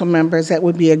council members that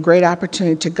would be a great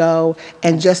opportunity to go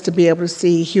and just to be able to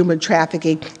see human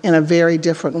trafficking in a very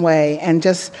different way. And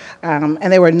just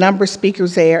and there were a number of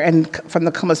speakers there, and from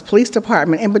the Columbus Police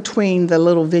Department, in between the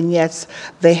little vignettes,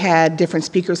 they had different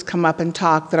speakers come up and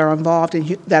talk that are involved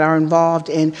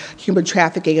in human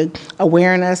trafficking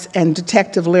awareness. And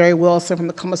Detective Larry Wilson from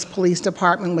the Columbus Police Police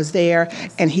Department was there,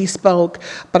 and he spoke,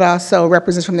 but also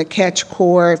representatives from the Catch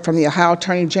Court, from the Ohio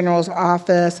Attorney General's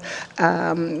office,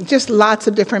 just lots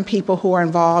of different people who are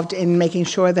involved in making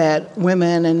sure that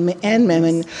women and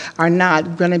men are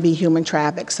not going to be human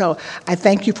trafficked. So I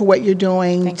thank you for what you're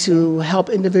doing to help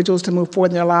individuals to move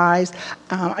forward in their lives.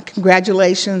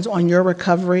 Congratulations on your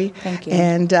recovery. Thank you.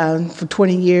 And for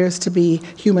 20 years to be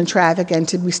human trafficked and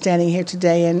to be standing here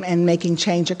today and making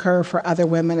change occur for other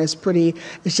women is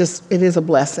it is a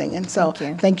blessing. And so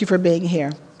thank you for being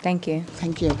here. Thank you.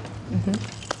 Thank you.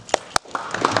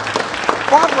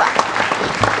 Barbara.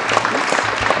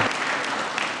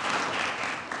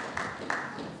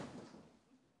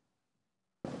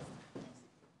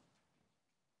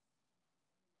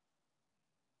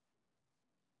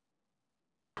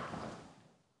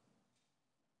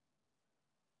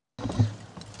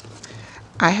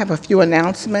 I have a few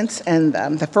announcements, and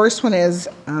the first one is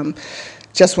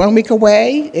just 1 week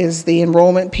away is the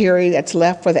enrollment period that's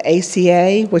left for the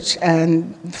ACA, which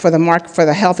for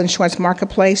the health insurance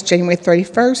marketplace. January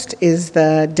 31st is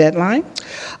the deadline.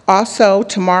 Also,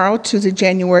 tomorrow, Tuesday,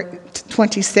 January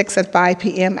 26th at 5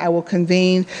 p.m., I will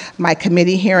convene my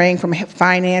committee hearing from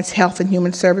Finance, Health and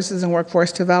Human Services and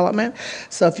Workforce Development.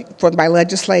 So for my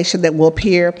legislation that will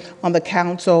appear on the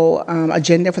council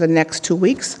agenda for the next 2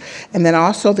 weeks. And then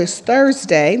also this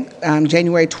Thursday,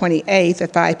 January 28th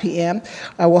at 5 p.m.,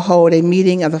 I will hold a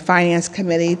meeting of the Finance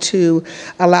Committee to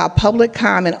allow public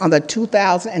comment on the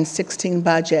 2016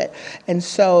 budget. And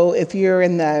so if you're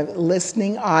in the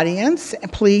listening audience,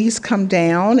 please come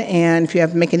down, and if you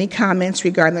have make any comments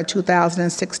regarding the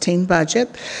 2016 budget.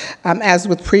 As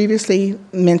with previously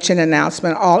mentioned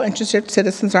announcement, all interested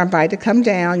citizens are invited to come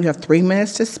down. You have 3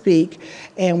 minutes to speak,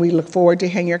 and we look forward to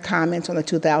hearing your comments on the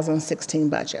 2016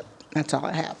 budget. That's all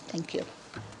I have. Thank you.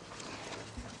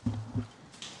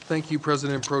 Thank you,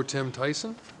 President Pro Tem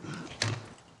Tyson.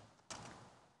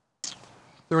 Are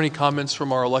there any comments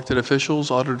from our elected officials?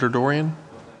 Auditor Dorian,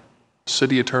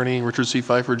 City Attorney Richard C.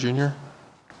 Pfeiffer, Jr.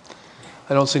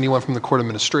 I don't see anyone from the court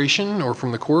administration or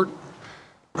from the court.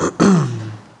 Are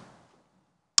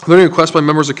there any requests by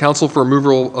members of council for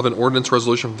removal of an ordinance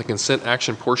resolution from the consent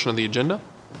action portion of the agenda?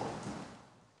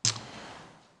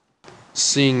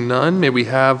 Seeing none, may we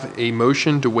have a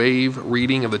motion to waive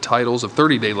reading of the titles of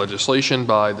 30-day legislation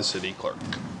by the city clerk?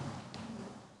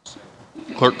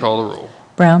 Clerk, call the roll.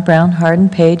 Brown, Harden,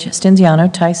 Page,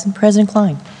 Stenziano, Tyson, President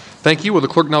Klein. Thank you. Will the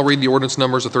clerk now read the ordinance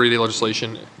numbers of 30-day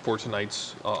legislation for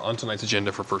on tonight's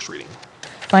agenda for first reading?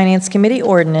 Finance Committee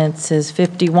ordinances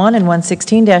 51 and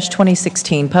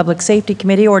 116-2016. Public Safety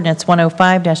Committee ordinance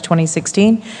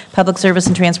 105-2016. Public Service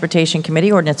and Transportation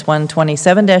Committee ordinance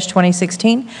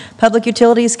 127-2016. Public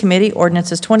Utilities Committee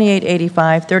ordinances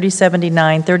 2885,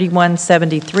 3079,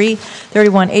 3173,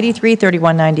 3183,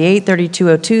 3198,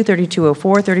 3202,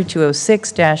 3204,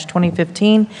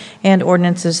 3206-2015, and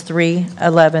ordinances 3,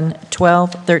 11,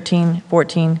 12, 13,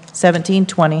 14, 17,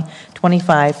 20,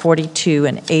 25, 42,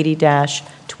 and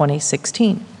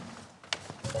 80-2016.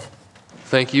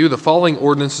 Thank you. The following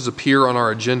ordinances appear on our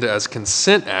agenda as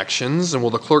consent actions, and will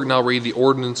the clerk now read the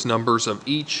ordinance numbers of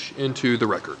each into the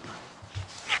record?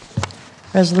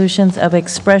 Resolutions of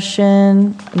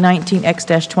expression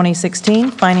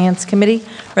 19X-2016, Finance Committee.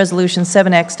 Resolution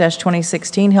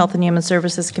 7X-2016, Health and Human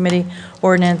Services Committee.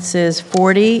 Ordinances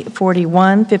 40,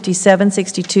 41, 57,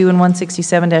 62, and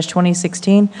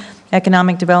 167-2016.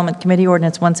 Economic Development Committee,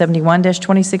 Ordinance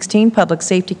 171-2016. Public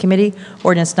Safety Committee,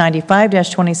 Ordinance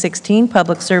 95-2016.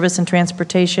 Public Service and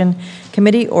Transportation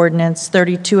Committee, Ordinance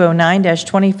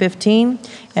 3209-2015.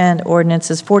 And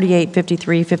ordinances 48,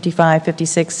 53, 55,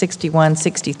 56, 61,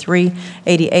 63,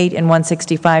 88, and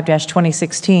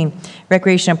 165-2016.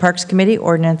 Recreation and Parks Committee,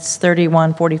 Ordinance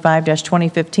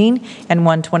 3145-2015 and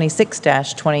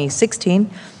 126-2016.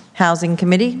 Housing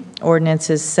Committee,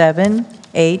 Ordinances 7,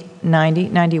 8, 90,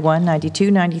 91,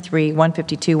 92, 93,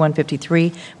 152, 153,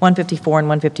 154, and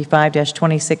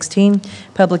 155-2016.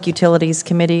 Public Utilities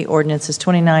Committee, Ordinances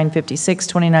 2956,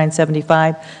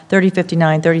 2975,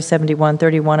 3059, 3071,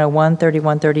 3101,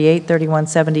 3138,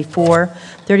 3174,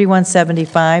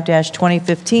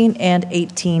 3175-2015, and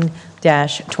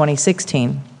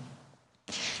 18-2016.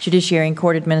 Judiciary and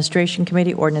Court Administration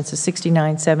Committee, Ordinances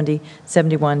 69, 70,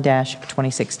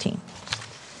 71-2016.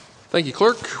 Thank you,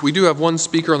 Clerk. We do have one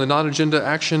speaker on the non-agenda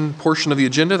action portion of the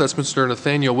agenda. That's Mr.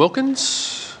 Nathaniel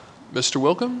Wilkins. Mr.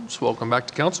 Wilkins, welcome back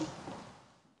to council.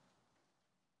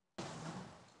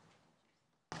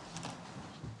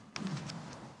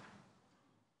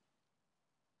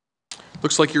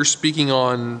 Looks like you're speaking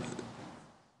on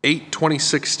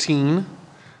 8/2016.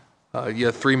 You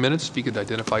have 3 minutes. If you could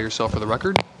identify yourself for the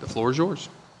record, the floor is yours.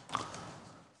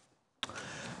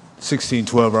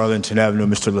 1612 Arlington Avenue,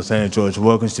 Mr. Lathan George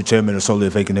Wilkins, the chairman of solely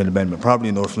vacant and abandoned property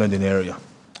in North Linden area.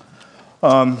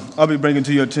 I'll be bringing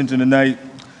to your attention tonight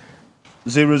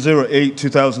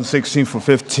 008-2016 for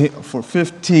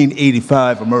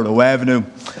 1585 Myrtle Avenue.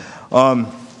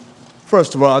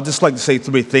 First of all, I'd just like to say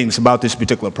three things about this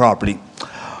particular property.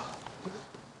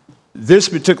 This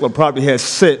particular property has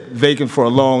sit vacant for a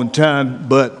long time,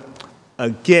 but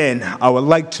again, I would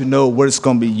like to know what it's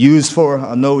going to be used for.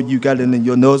 I know you got it in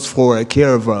your notes for a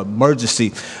care of emergency.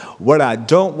 What I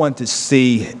don't want to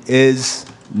see is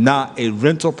not a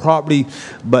rental property,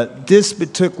 but this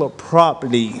particular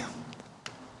property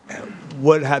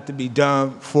would have to be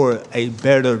done for a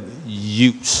better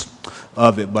use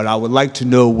of it. But I would like to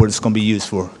know what it's going to be used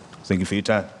for. Thank you for your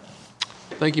time.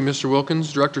 Thank you, Mr.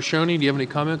 Wilkins. Director Shoney, do you have any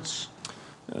comments?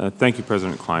 Thank you,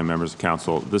 President Klein, members of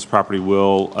council. This property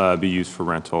will be used for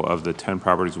rental. Of the 10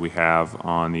 properties we have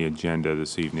on the agenda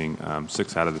this evening,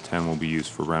 6 out of the 10 will be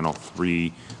used for rental,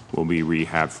 3 will be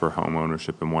rehabbed for home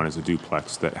ownership, and 1 is a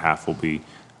duplex that half will be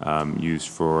used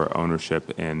for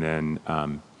ownership, and then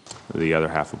the other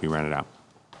half will be rented out.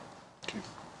 Okay.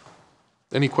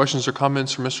 Any questions or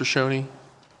comments from Mr. Shoney?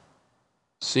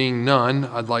 Seeing none,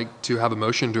 I'd like to have a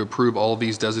motion to approve all of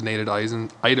these designated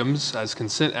items as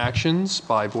consent actions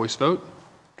by voice vote.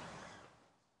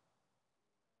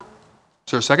 Is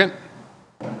there a second?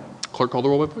 Clerk, call the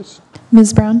roll, please.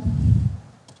 Ms. Brown?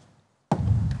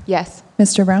 Yes.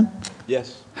 Mr. Brown?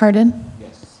 Yes. Harden?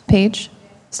 Yes. Page?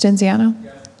 Stenziano?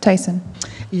 Yes. Tyson?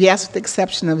 Yes, with the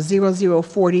exception of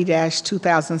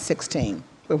 0040-2016,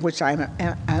 of which I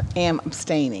am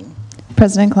abstaining.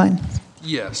 President Klein?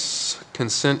 Yes.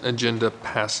 Consent agenda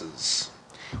passes.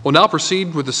 We'll now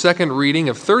proceed with the second reading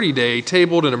of 30-day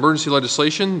tabled and emergency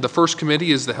legislation. The first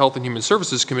committee is the Health and Human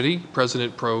Services Committee.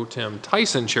 President Pro Tem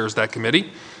Tyson chairs that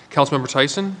committee. Councilmember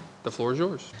Tyson, the floor is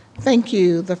yours. Thank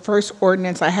you. The first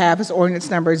ordinance I have is ordinance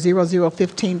number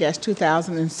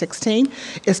 0015-2016.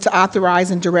 It's to authorize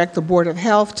and direct the Board of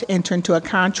Health to enter into a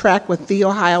contract with The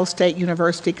Ohio State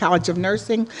University College of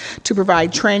Nursing to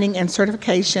provide training and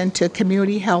certification to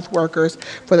community health workers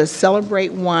for the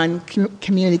CelebrateOne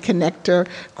Community Connector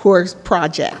Course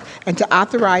project, and to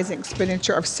authorize an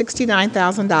expenditure of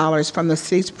 $69,000 from the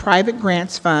city's private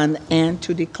grants fund and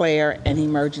to declare an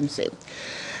emergency.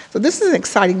 So this is an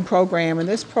exciting program, and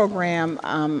this program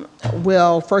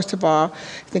will, first of all,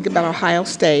 think about Ohio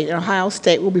State. And Ohio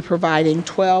State will be providing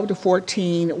 12 to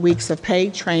 14 weeks of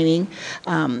paid training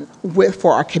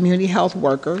for our community health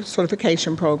worker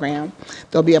certification program.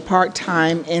 There'll be a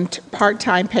part-time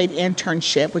paid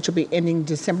internship, which will be ending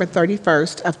December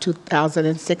 31st of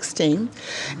 2016.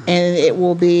 And it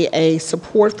will be a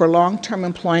support for long-term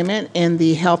employment in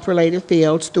the health-related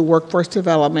fields through workforce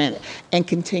development and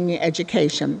continuing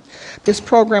education. This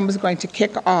program is going to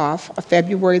kick off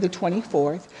February the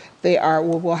 24th.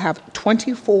 We'll have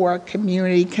 24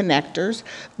 community connectors.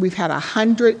 We've had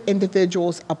 100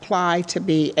 individuals apply to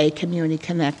be a community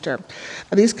connector.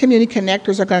 Now, these community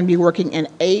connectors are going to be working in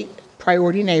 8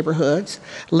 priority neighborhoods: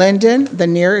 Linden, the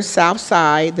near south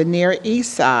side, the near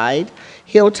east side,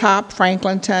 Hilltop,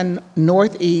 Franklinton,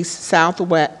 northeast,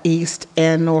 southwest,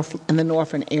 and in the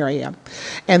Northern area.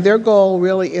 And their goal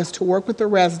really is to work with the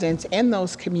residents in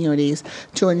those communities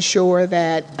to ensure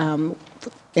that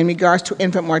in regards to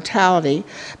infant mortality,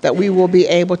 that we will be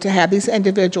able to have these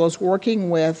individuals working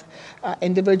with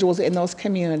individuals in those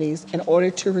communities in order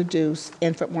to reduce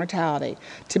infant mortality.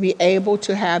 To be able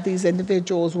to have these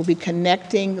individuals will be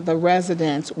connecting the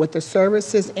residents with the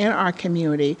services in our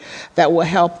community that will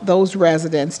help those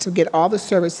residents to get all the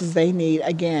services they need,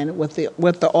 again, with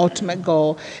the ultimate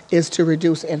goal is to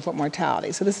reduce infant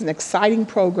mortality. So this is an exciting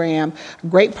program,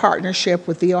 great partnership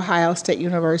with The Ohio State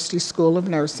University School of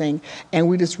Nursing, and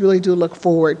we just really do look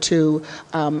forward to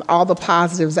all the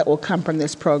positives that will come from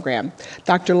this program.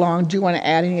 Dr. Long, do you want to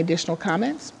add any additional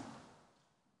comments?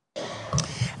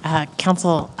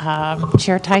 Council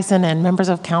Chair Tyson and members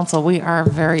of council, we are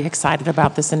very excited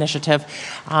about this initiative.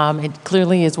 It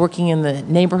clearly is working in the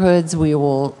neighborhoods.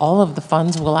 All of the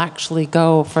funds will actually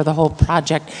go for the whole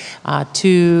project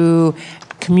to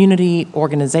community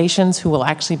organizations who will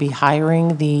actually be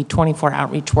hiring the 24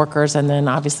 outreach workers, and then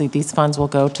obviously these funds will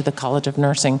go to the College of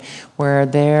Nursing, where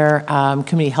their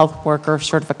community health worker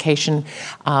certification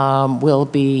will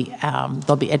be,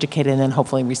 they'll be educated and then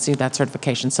hopefully receive that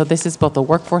certification. So this is both a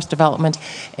workforce development,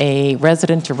 a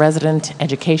resident-to-resident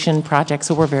education project,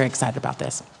 so we're very excited about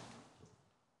this.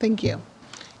 Thank you.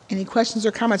 Any questions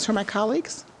or comments from my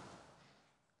colleagues?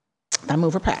 I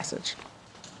move for passage.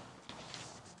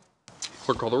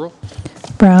 Clerk, call the roll.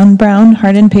 Brown,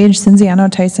 Harden, Page, Stenziano,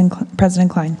 Tyson, President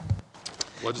Klein.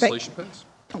 Legislation pass.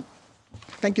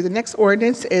 Thank you. The next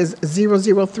ordinance is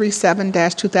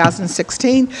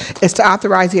 0037-2016. It's to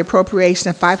authorize the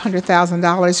appropriation of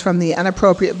 $500,000 from the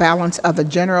unappropriate balance of the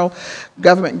General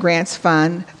Government Grants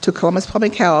Fund to Columbus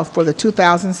Public Health for the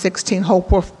 2016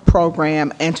 HOPE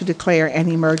program and to declare an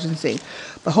emergency.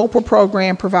 The HOPE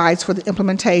program provides for the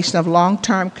implementation of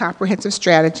long-term comprehensive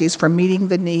strategies for meeting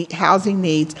the housing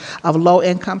needs of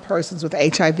low-income persons with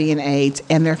HIV and AIDS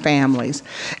and their families.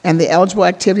 And the eligible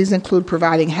activities include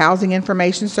providing housing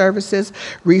information services,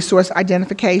 resource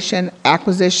identification,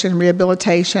 acquisition,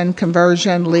 rehabilitation,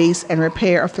 conversion, lease, and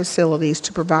repair of facilities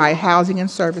to provide housing and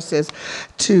services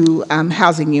to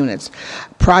housing units,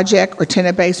 project or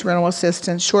tenant-based rental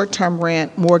assistance, short-term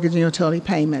rent, mortgage, and utility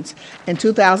payments. In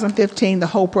 2015,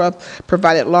 the HOPRA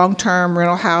provided long-term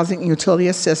rental housing and utility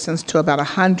assistance to about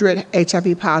 100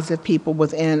 HIV-positive people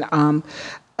within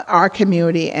our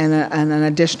community and an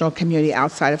additional community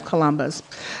outside of Columbus.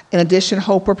 In addition,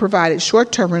 HOPRA provided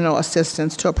short-term rental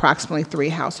assistance to approximately 3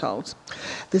 households.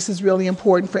 This is really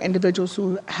important for individuals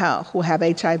who have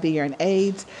HIV or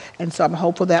AIDS, and so I'm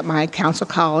hopeful that my council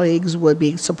colleagues would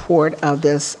be in support of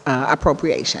this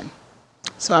appropriation.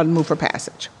 So I'll move for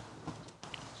passage.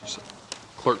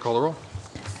 Clerk, call the roll.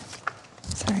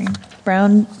 Sorry.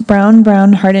 Brown,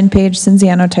 Harden, Page,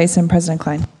 Cinziano, Tyson, President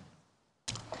Klein.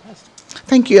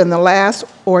 Thank you. And the last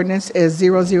ordinance is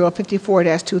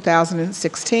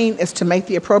 0054-2016. It's to make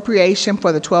the appropriation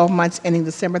for the 12 months ending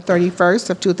December 31st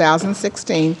of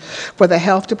 2016 for the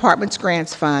Health Department's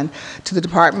Grants Fund to the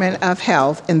Department of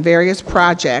Health in various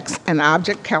projects and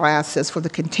object classes for the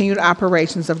continued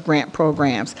operations of grant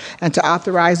programs, and to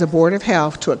authorize the Board of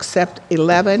Health to accept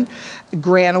 11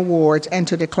 grant awards and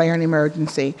to declare an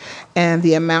emergency. And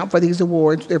the amount for these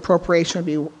awards, the appropriation would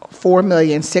be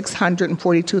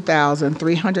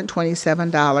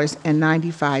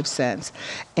 $4,642,327.95.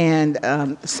 And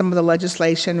some of the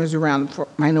legislation is around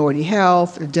minority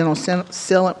health, the dental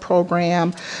sealant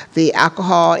program, the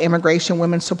alcohol immigration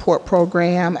women's support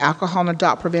program, alcohol and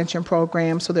adult prevention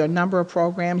program. So there are a number of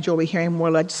programs. You'll be hearing more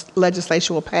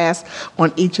legislation will pass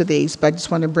on each of these, but I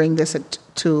just want to bring this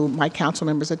to my council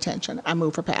members' attention. I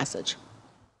move for passage.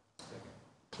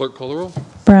 Clerk, call the roll.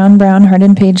 Brown,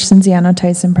 Harden, Page, Cinziano,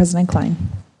 Tyson, President Klein.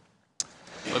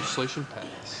 Legislation passed.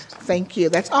 Thank you.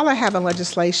 That's all I have on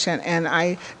legislation, and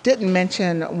I didn't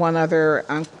mention one other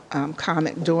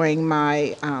comment during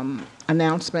my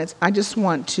announcements. I just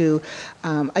want to,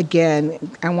 again,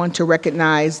 I want to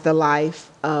recognize the life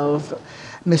of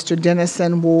Mr.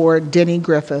 Dennison Ward, Denny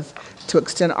Griffith, to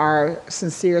extend our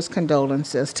sincerest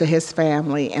condolences to his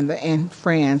family and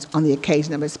friends on the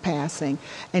occasion of his passing.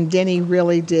 And Denny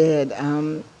really did,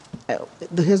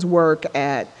 his work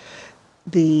at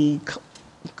the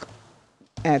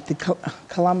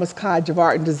Columbus College of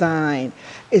Art and Design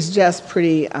is just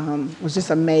pretty, was just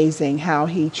amazing how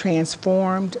he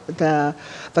transformed the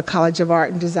College of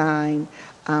Art and Design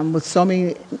with so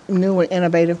many new and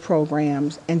innovative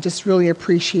programs, and just really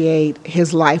appreciate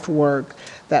his life work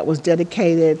that was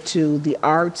dedicated to the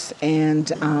arts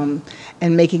and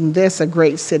making this a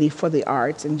great city for the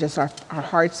arts. And just our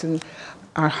hearts and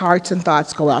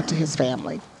thoughts go out to his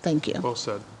family. Thank you. Well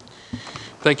said.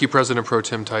 Thank you, President Pro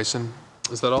Tem Tyson.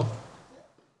 Is that all?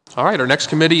 All right, our next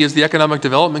committee is the Economic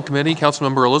Development Committee.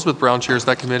 Councilmember Elizabeth Brown chairs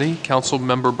that committee.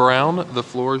 Councilmember Brown, the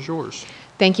floor is yours.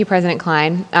 Thank you, President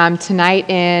Klein. Tonight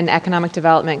in Economic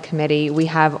Development Committee, we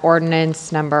have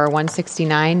ordinance number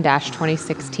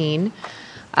 169-2016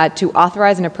 to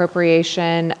authorize an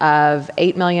appropriation of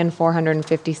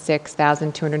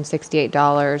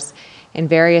 $8,456,268 in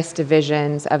various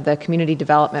divisions of the Community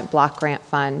Development Block Grant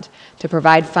Fund to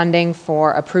provide funding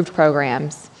for approved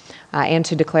programs and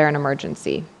to declare an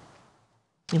emergency.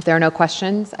 If there are no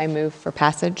questions, I move for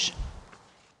passage.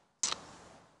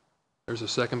 There's a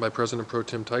second by President Pro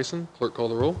Tem Tyson. Clerk, call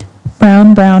the roll.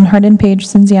 Brown, Harden, Page,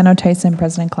 Cinziano, Tyson,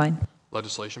 President Klein.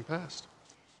 Legislation passed.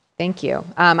 Thank you.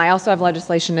 I also have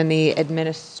legislation in the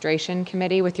Administration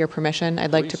Committee. With your permission,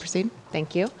 I'd like to proceed.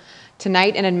 Thank you.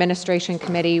 Tonight in Administration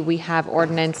Committee, we have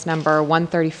ordinance number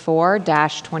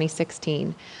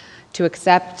 134-2016 to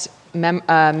accept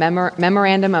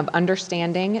Memorandum of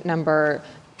Understanding number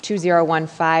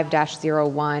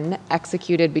 2015-01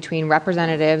 executed between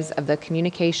representatives of the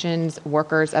Communications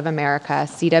Workers of America,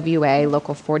 CWA,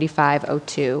 Local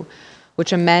 4502,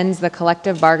 which amends the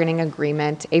collective bargaining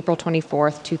agreement April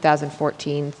 24th,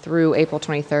 2014 through April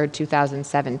 23rd,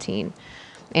 2017,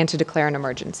 and to declare an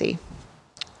emergency.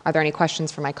 Are there any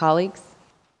questions for my colleagues?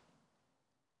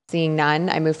 Seeing none,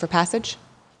 I move for passage.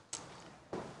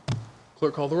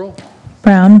 Clerk, call the roll.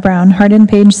 Brown, Harden,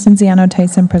 Page, Cinziano,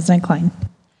 Tyson, President Klein.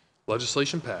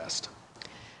 Legislation passed.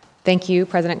 Thank you,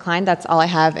 President Klein. That's all I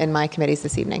have in my committees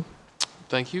this evening.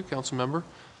 Thank you, Councilmember.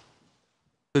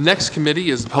 The next committee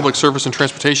is the Public Service and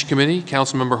Transportation Committee.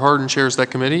 Councilmember Harden chairs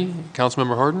that committee.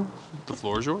 Councilmember Harden, the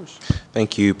floor is yours.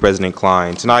 Thank you, President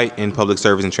Klein. Tonight in Public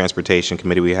Service and Transportation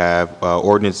Committee, we have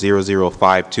Ordinance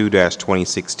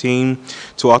 0052-2016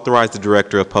 to authorize the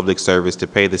Director of Public Service to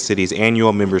pay the city's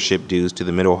annual membership dues to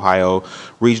the Mid-Ohio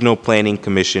Regional Planning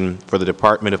Commission for the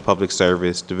Department of Public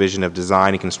Service, Division of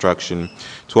Design and Construction,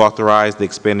 to authorize the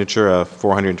expenditure of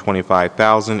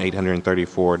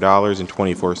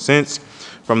 $425,834.24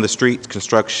 from the Street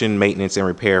Construction, Maintenance, and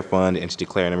Repair Fund and to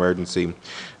declare an emergency.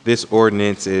 This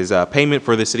ordinance is payment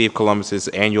for the City of Columbus's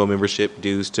annual membership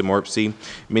dues to MORPC.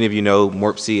 Many of you know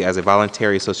MORPC as a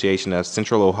voluntary association of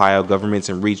Central Ohio governments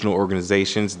and regional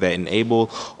organizations that enable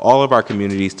all of our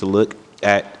communities to look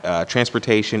at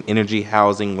transportation, energy,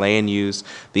 housing, land use,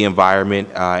 the environment,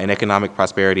 and economic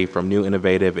prosperity from new,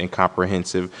 innovative, and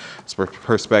comprehensive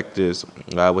perspectives.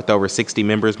 With over 60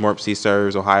 members, MORPC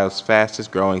serves Ohio's fastest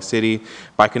growing city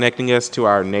by connecting us to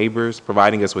our neighbors,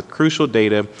 providing us with crucial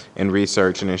data and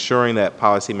research, and ensuring that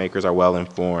policymakers are well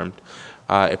informed.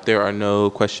 If there are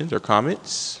no questions or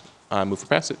comments, I move for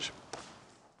passage.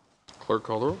 Clerk,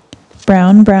 call the roll.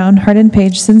 Brown, Harden,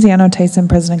 Page, Cinziano, Tyson,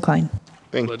 President Klein.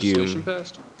 Thank Legislation you.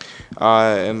 passed.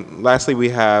 And lastly, we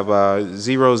have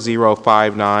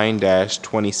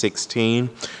 0059-2016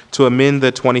 to amend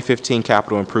the 2015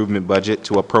 capital improvement budget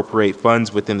to appropriate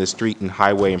funds within the Street and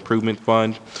Highway Improvement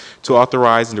Fund, to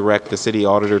authorize and direct the city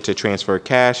auditor to transfer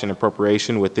cash and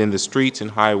appropriation within the Streets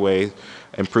and Highway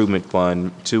Improvement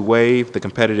Fund, to waive the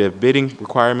competitive bidding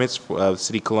requirements of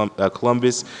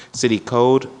Columbus City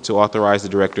Code, to authorize the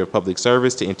Director of Public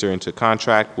Service to enter into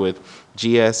contract with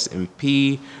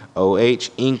GS&P OH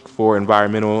Inc. for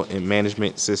environmental and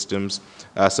management systems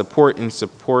support in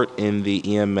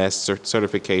the EMS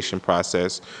certification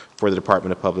process for the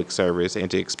Department of Public Service,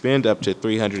 and to expend up to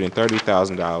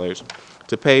 $330,000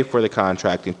 to pay for the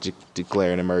contract and to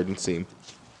declare an emergency.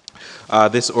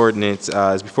 This ordinance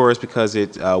is before us because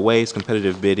it waives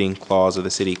competitive bidding clause of the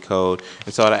city code,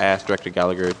 and so I'd ask Director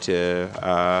Gallagher to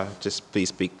just please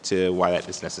speak to why that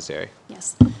is necessary.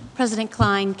 Yes. President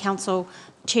Klein, Council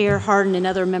Chair Harden, and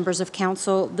other members of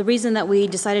Council, the reason that we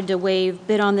decided to waive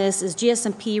bid on this is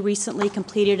GS&P recently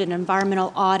completed an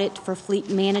environmental audit for fleet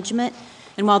management,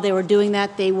 and while they were doing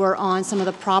that, they were on some of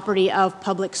the property of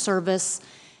Public Service,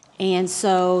 and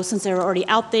so since they were already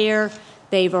out there,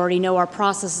 they've already know our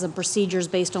processes and procedures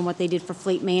based on what they did for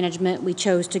fleet management. We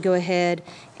chose to go ahead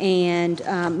and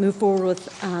move forward with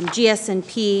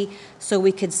GS&P so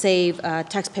we could save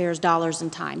taxpayers' dollars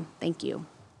and time. Thank you.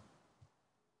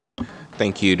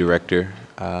 Thank you, Director.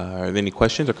 Are there any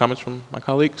questions or comments from my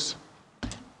colleagues?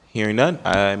 Hearing none,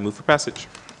 I move for passage.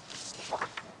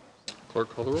 Clerk,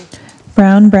 call the roll.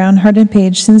 Brown, Harden,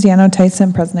 Page, Cinziano,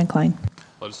 Tyson, President Klein.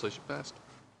 Legislation passed.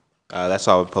 That's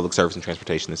all of Public Service and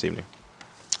Transportation this evening.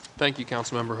 Thank you,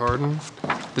 Councilmember Harden.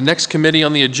 The next committee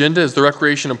on the agenda is the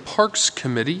Recreation and Parks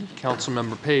Committee.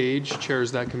 Councilmember Page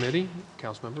chairs that committee.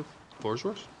 Councilmember, the floor is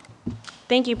yours.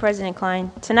 Thank you, President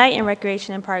Klein. Tonight in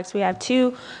Recreation and Parks, we have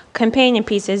two companion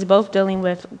pieces, both dealing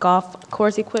with golf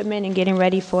course equipment and getting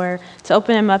ready to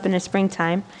open them up in the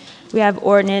springtime. We have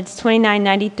Ordinance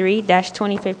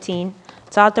 2993-2015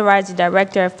 to authorize the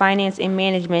Director of Finance and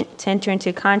Management to enter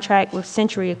into contract with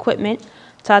Century Equipment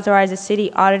to authorize the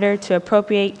City Auditor to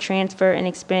appropriate, transfer, and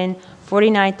expend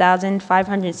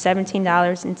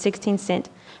 $49,517.16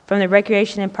 from the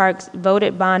Recreation and Parks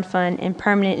Voted Bond Fund and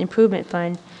Permanent Improvement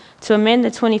Fund to amend the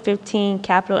 2015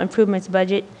 capital improvements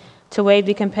budget, to waive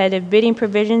the competitive bidding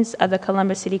provisions of the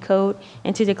Columbus City Code,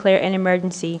 and to declare an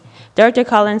emergency. Director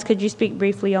Collins, could you speak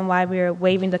briefly on why we are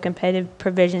waiving the competitive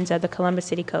provisions of the Columbus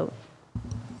City Code?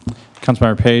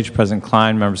 Councilmember Page, President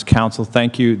Klein, members of council,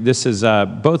 thank you. This is,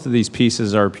 both of these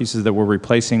pieces are pieces that we're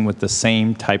replacing with the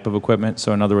same type of equipment.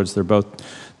 So in other words, they're both,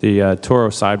 the Toro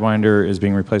Sidewinder is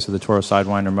being replaced with the Toro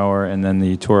Sidewinder mower, and then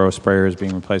the Toro sprayer is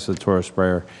being replaced with the Toro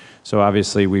sprayer. So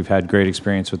obviously we've had great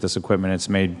experience with this equipment. It's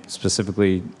made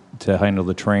specifically to handle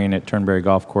the terrain at Turnberry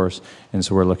Golf Course, and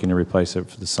so we're looking to replace it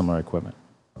for the similar equipment.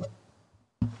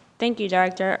 Thank you,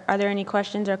 Director. Are there any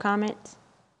questions or comments?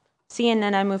 Seeing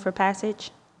none, I move for passage.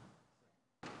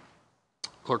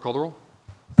 Clerk, call the roll.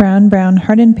 Brown,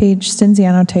 Harden, Page,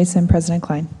 Cinziano, Tyson, President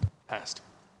Klein. Passed.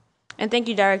 And thank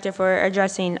you, Director, for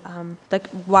addressing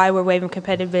why we're waiving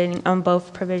competitive bidding on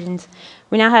both provisions.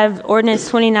 We now have Ordinance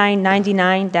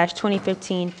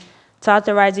 2999-2015 to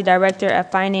authorize the Director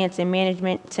of Finance and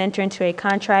Management to enter into a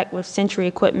contract with Century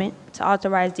Equipment to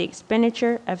authorize the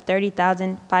expenditure of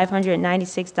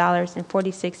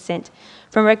 $30,596.46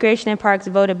 from Recreation and Parks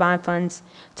voted bond funds,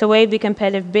 to waive the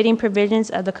competitive bidding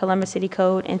provisions of the Columbus City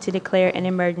Code, and to declare an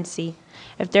emergency.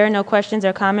 If there are no questions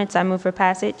or comments, I move for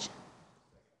passage.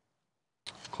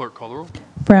 Clerk, call the roll.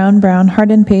 Brown,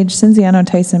 Hardin, Page, Cinziano,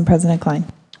 Tyson, President Klein.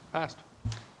 Passed.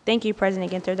 Thank you,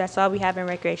 President Ginther. That's all we have in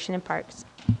Recreation and Parks.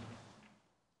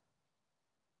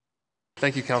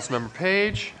 Thank you, Councilmember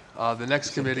Page. The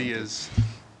next committee is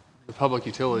the Public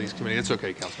Utilities Committee. It's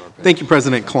okay, Councilmember Page. Thank you,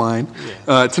 President Klein.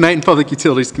 Tonight in Public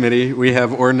Utilities Committee, we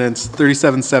have Ordinance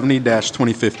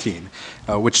 3770-2015,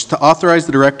 which to authorize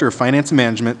the Director of Finance and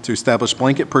Management to establish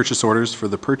blanket purchase orders for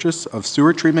the purchase of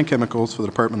sewer treatment chemicals for the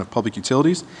Department of Public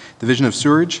Utilities, Division of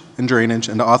Sewerage and Drainage,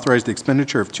 and to authorize the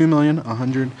expenditure of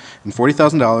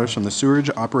 $2,140,000 from the Sewerage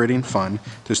Operating Fund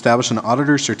to establish an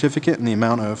auditor's certificate in the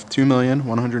amount of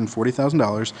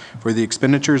 $2,140,000 for the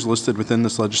expenditures listed within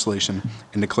this legislation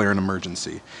and declare an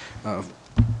emergency.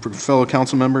 For fellow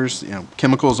council members,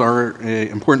 chemicals are an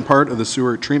important part of the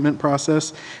sewer treatment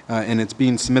process, and it's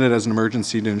being submitted as an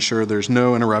emergency to ensure there's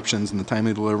no interruptions in the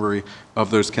timely delivery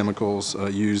of those chemicals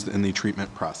used in the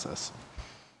treatment process.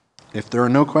 If there are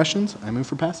no questions, I move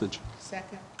for passage.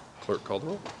 Second. Clerk, call the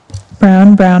roll.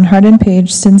 Brown, Hardin,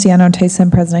 Page, Cinziano,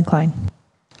 Tyson, President Klein.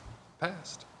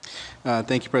 Passed.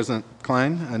 Thank you, President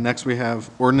Klein. Next, we have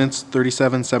Ordinance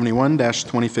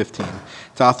 3771-2015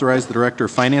 to authorize the Director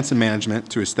of Finance and Management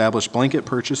to establish blanket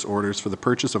purchase orders for the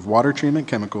purchase of water treatment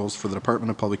chemicals for the Department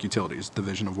of Public Utilities,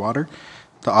 Division of Water,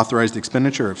 to authorize the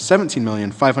expenditure of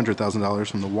 $17,500,000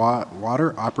 from the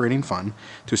Water Operating Fund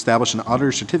to establish an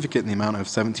auditor's certificate in the amount of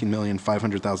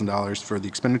 $17,500,000 for the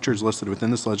expenditures listed within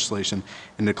this legislation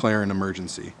and declare an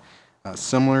emergency.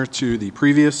 Similar to the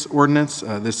previous ordinance,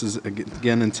 this is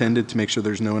again intended to make sure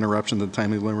there's no interruption to the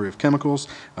timely delivery of chemicals,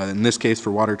 in this case for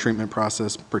water treatment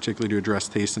process, particularly to address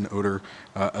taste and odor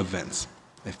events.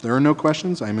 If there are no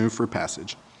questions, I move for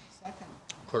passage. Second.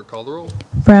 Clerk, call the roll.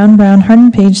 Brown,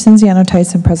 Hardin, Page, Cinziano,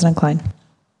 Tyson, President Klein.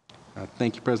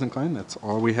 Thank you, President Klein. That's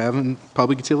all we have in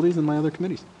Public Utilities and my other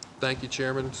committees. Thank you,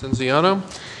 Chairman Cinziano.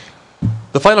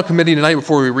 The final committee tonight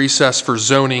before we recess for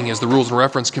zoning is the Rules and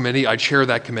Reference Committee. I chair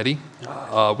that committee.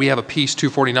 We have a piece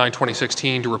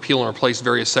 249-2016 to repeal and replace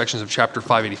various sections of Chapter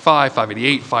 585,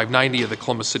 588, 590 of the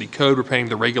Columbus City Code pertaining to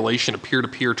the regulation of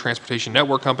peer-to-peer transportation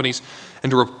network companies,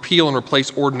 and to repeal and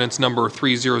replace ordinance number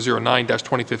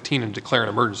 3009-2015 and declare an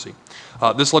emergency.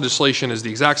 This legislation is the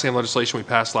exact same legislation we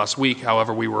passed last week.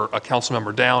 However, we were a council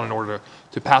member down in order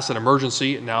to pass an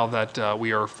emergency. Now that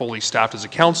we are fully staffed as a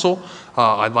council,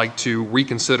 I'd like to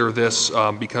reconsider this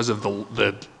because of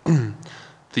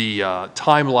the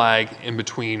time lag in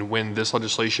between when this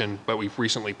legislation that we've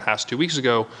recently passed 2 weeks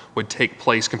ago would take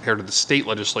place compared to the state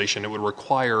legislation. It would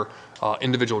require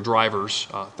individual drivers,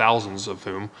 thousands of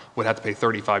whom, would have to pay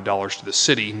 $35 to the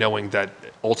city, knowing that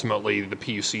ultimately the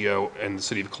PUCO and the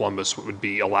City of Columbus would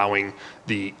be allowing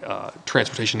the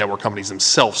transportation network companies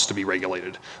themselves to be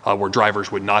regulated, where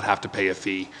drivers would not have to pay a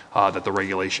fee, that the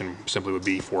regulation simply would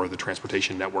be for the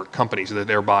transportation network companies,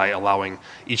 thereby allowing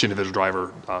each individual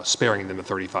driver, sparing them the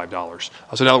 $35.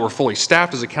 So now that we're fully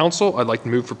staffed as a council, I'd like to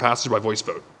move for passage by voice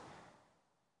vote.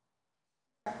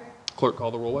 Clerk,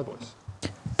 call the roll by voice.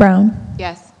 Brown.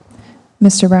 Yes.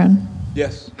 Mr. Brown.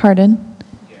 Yes. Hardin.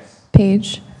 Yes.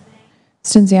 Page.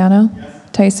 Cinziano. Yes.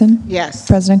 Tyson. Yes.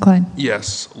 President Klein.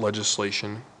 Yes,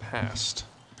 legislation passed.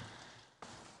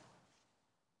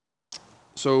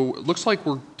 So it looks like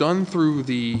we're done through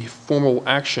the formal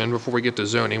action before we get to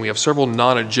zoning. We have several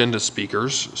non-agenda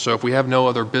speakers. So if we have no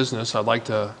other business, I'd like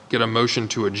to get a motion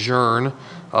to adjourn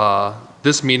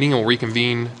this meeting. We'll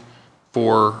reconvene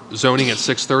for zoning at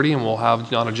 6:30, and we'll have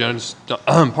non-agenda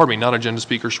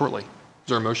speakers shortly. Is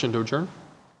there a motion to adjourn?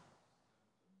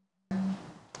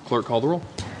 Clerk, call the roll.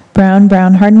 Brown,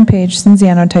 Hardin, Page,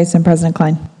 Cinziano, Tyson, President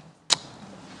Klein.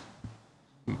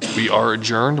 We are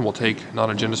adjourned, and we'll take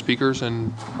non-agenda speakers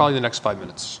in probably the next 5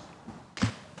 minutes.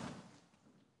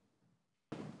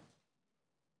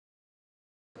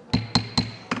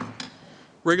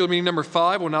 Regular meeting number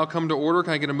 5 will now come to order.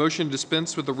 Can I get a motion to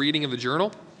dispense with the reading of the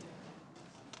journal?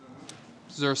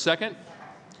 Is there a second?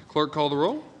 Clerk, call the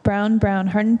roll. Brown,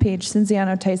 Hardin, Page,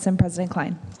 Cinziano, Tyson, President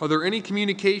Klein. Are there any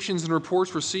communications and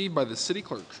reports received by the city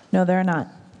clerk? No, there are not.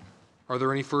 Are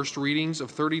there any first readings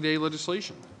of 30-day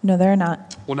legislation? No, there are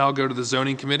not. We'll now go to the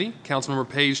zoning committee. Councilmember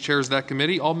Page chairs that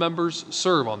committee. All members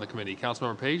serve on the committee.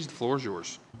 Councilmember Page, the floor is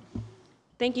yours.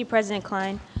 Thank you, President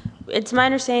Klein. It's my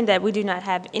understanding that we do not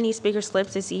have any speaker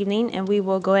slips this evening, and we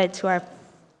will go ahead to our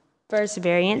first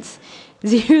variance,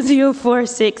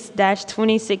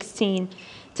 0046-2016.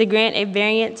 to grant a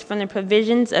variance from the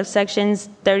provisions of sections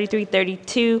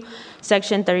 3332,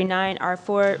 section 39,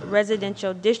 R4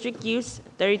 residential district use,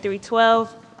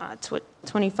 3312,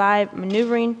 25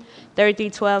 maneuvering,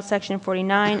 3312, section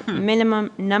 49,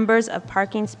 minimum numbers of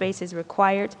parking spaces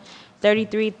required,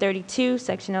 3332,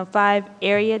 section 05,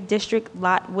 area district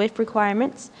lot width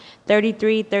requirements,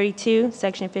 3332,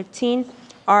 section 15,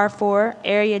 R4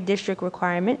 area district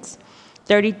requirements,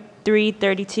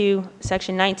 3332,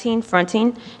 section 19,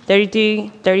 fronting,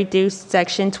 3332,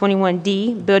 section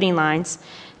 21D, building lines,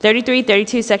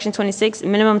 3332, section 26,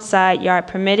 minimum side yard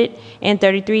permitted, and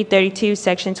 3332,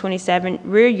 section 27,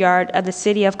 rear yard of the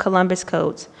City of Columbus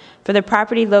codes for the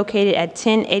property located at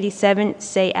 1087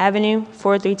 Say Avenue,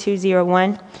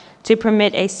 43201, to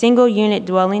permit a single-unit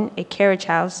dwelling, a carriage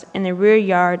house, in the rear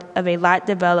yard of a lot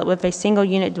developed with a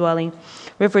single-unit dwelling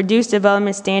with reduced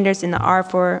development standards in the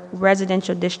R4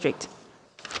 residential district.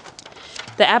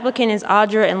 The applicant is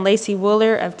Audra and Lacey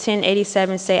Wooler of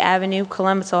 1087 Say Avenue,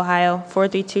 Columbus, Ohio,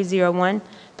 43201.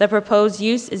 The proposed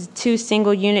use is 2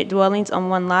 single-unit dwellings on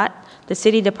 1 lot. The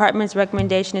City Department's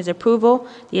recommendation is approval.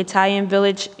 The Italian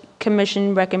Village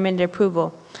Commission recommended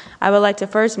approval. I would like to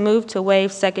first move to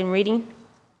waive second reading.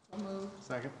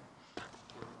 Second.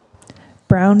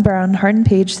 Brown, Harden,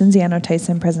 Page, Cinziano,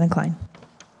 Tyson, President Klein.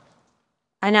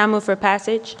 I now move for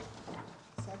passage.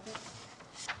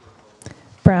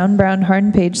 Brown,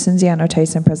 Harden, Page, Cinziano,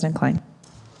 Tyson, President Klein.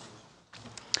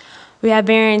 We have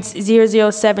variance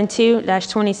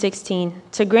 0072-2016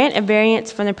 to grant a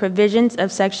variance from the provisions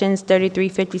of sections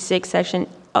 3356, section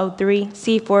 03,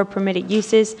 C4 permitted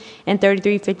uses, and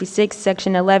 3356,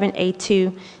 section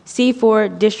 11A2,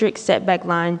 C4 district setback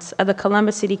lines of the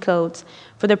Columbus City Codes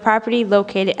for the property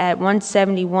located at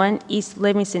 171 East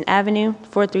Livingston Avenue,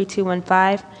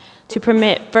 43215, to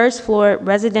permit first floor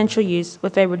residential use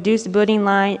with a reduced building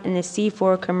line in the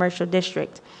C4 commercial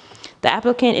district. The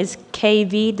applicant is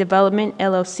KV Development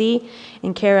LLC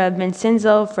in care of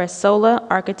Vincenzo Frasola,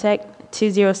 architect,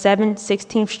 207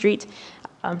 16th Street,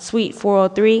 Suite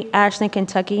 403, Ashland,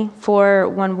 Kentucky,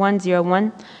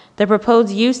 41101. The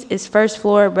proposed use is first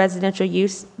floor residential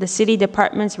use. The City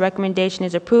Department's recommendation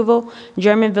is approval.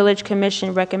 German Village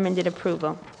Commission recommended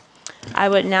approval. I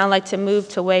would now like to move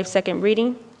to waive second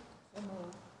reading.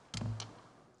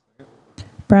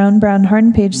 Brown,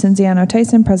 Harden, Page, Cinziano,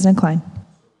 Tyson, President Klein.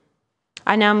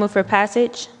 I now move for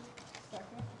passage.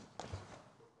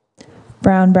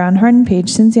 Brown, Harden,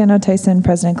 Page, Cinziano, Tyson,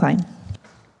 President Klein.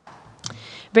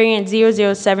 Variant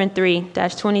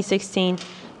 0073-2016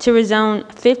 to rezone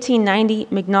 1590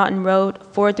 McNaughton Road,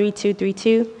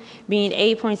 43232, being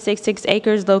 8.66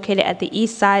 acres located at the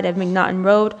east side of McNaughton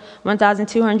Road,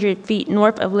 1,200 feet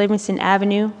north of Livingston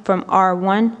Avenue, from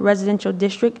R1 Residential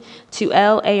District to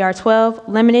LAR12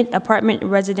 Limited Apartment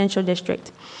Residential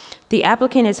District. The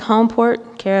applicant is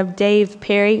Homeport, care of David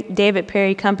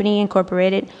Perry Company,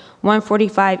 Incorporated,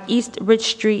 145 East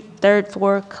Rich Street, 3rd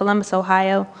floor, Columbus,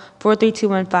 Ohio,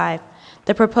 43215.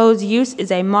 The proposed use is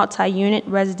a multi-unit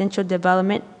residential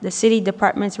development. The City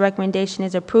Department's recommendation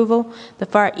is approval. The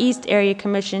Far East Area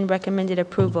Commission recommended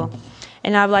approval.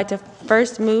 And I would like to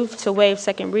first move to waive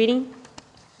second reading.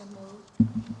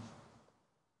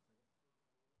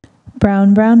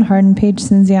 Brown, Harden, Page,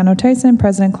 Cinziano, Tyson,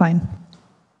 President Klein.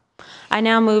 I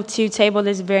now move to table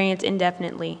this variance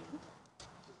indefinitely.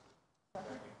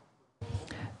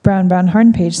 Brown,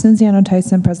 Harden, Page, Cinziano,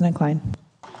 Tyson, President Klein.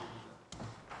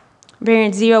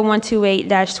 Variance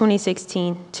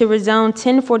 0128-2016 to rezone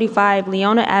 1045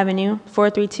 Leona Avenue,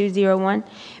 43201,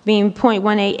 being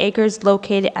 0.18 acres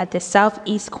located at the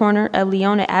southeast corner of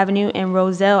Leona Avenue and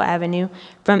Roselle Avenue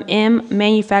from M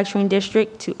Manufacturing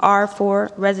District to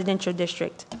R4 Residential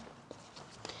District.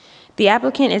 The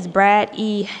applicant is Brad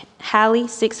E. Halley,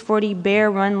 640 Bear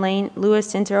Run Lane, Lewis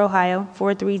Center, Ohio,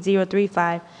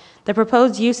 43035. The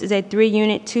proposed use is a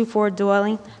 3-unit, 2-floor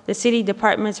dwelling. The City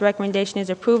Department's recommendation is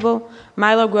approval.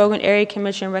 Milo Grogan Area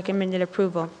Commission recommended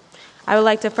approval. I would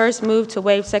like to first move to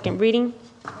waive second reading.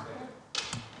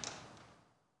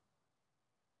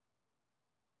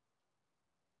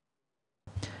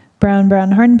 Brown,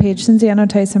 Harden, Page, Cinziano,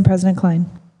 Tyson, President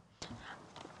Klein.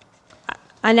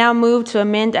 I now move to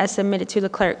amend as submitted to the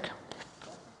clerk.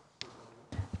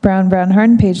 Brown,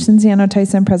 Harden, Page, Cinziano,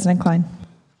 Tyson, President Klein.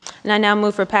 And I now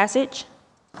move for passage.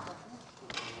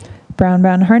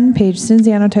 Brown, Harden, Page,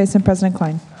 Cinziano, Tyson, President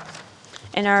Klein.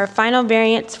 And our final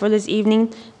variance for this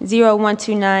evening,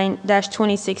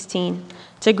 0129-2016,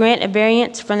 to grant a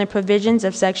variance from the provisions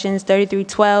of sections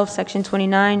 3312, section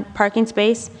 29, parking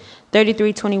space,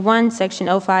 3321, section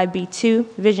 05B2,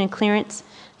 vision clearance,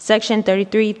 section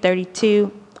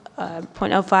 3332,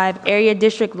 .05 area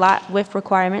district lot width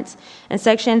requirements, and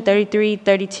Section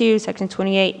 3332, Section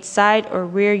 28 side or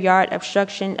rear yard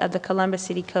obstruction of the Columbus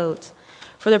City Codes.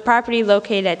 For the property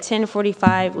located at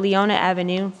 1045 Leona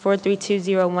Avenue,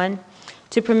 43201,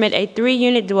 to permit a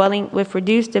 3-unit dwelling with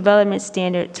reduced development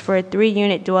standards for a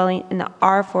 3-unit dwelling in the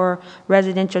R4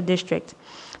 residential district.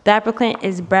 The applicant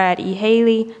is Brad E.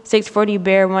 Haley, 640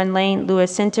 Bear One Lane,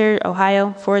 Lewis Center,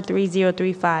 Ohio,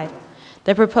 43035.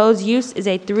 The proposed use is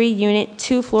a 3-unit,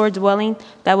 2-floor dwelling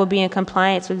that will be in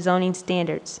compliance with zoning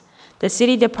standards. The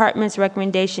City Department's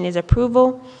recommendation is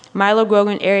approval. Milo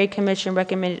Grogan Area Commission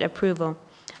recommended approval.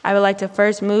 I would like to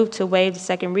first move to waive the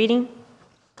second reading.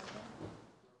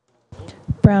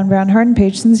 Brown, Brown, Harden,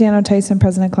 Page, Cinziano, Tyson,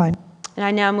 President Klein. And I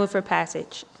now move for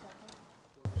passage.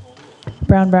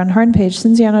 Brown, Brown, Harden, Page,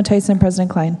 Cinziano, Tyson,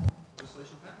 President Klein.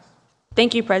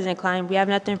 Thank you, President Klein. We have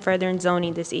nothing further in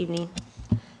zoning this evening.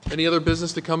 Any other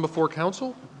business to come before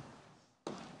council?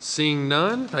 Seeing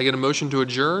none, can I get a motion to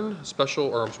adjourn special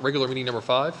or regular meeting number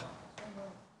 5? Is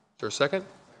there a second?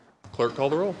 Clerk, call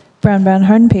the roll. Brown, Brown,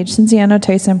 Harden, Page, Cinziano,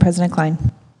 Tyson, President Klein.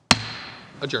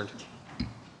 Adjourned.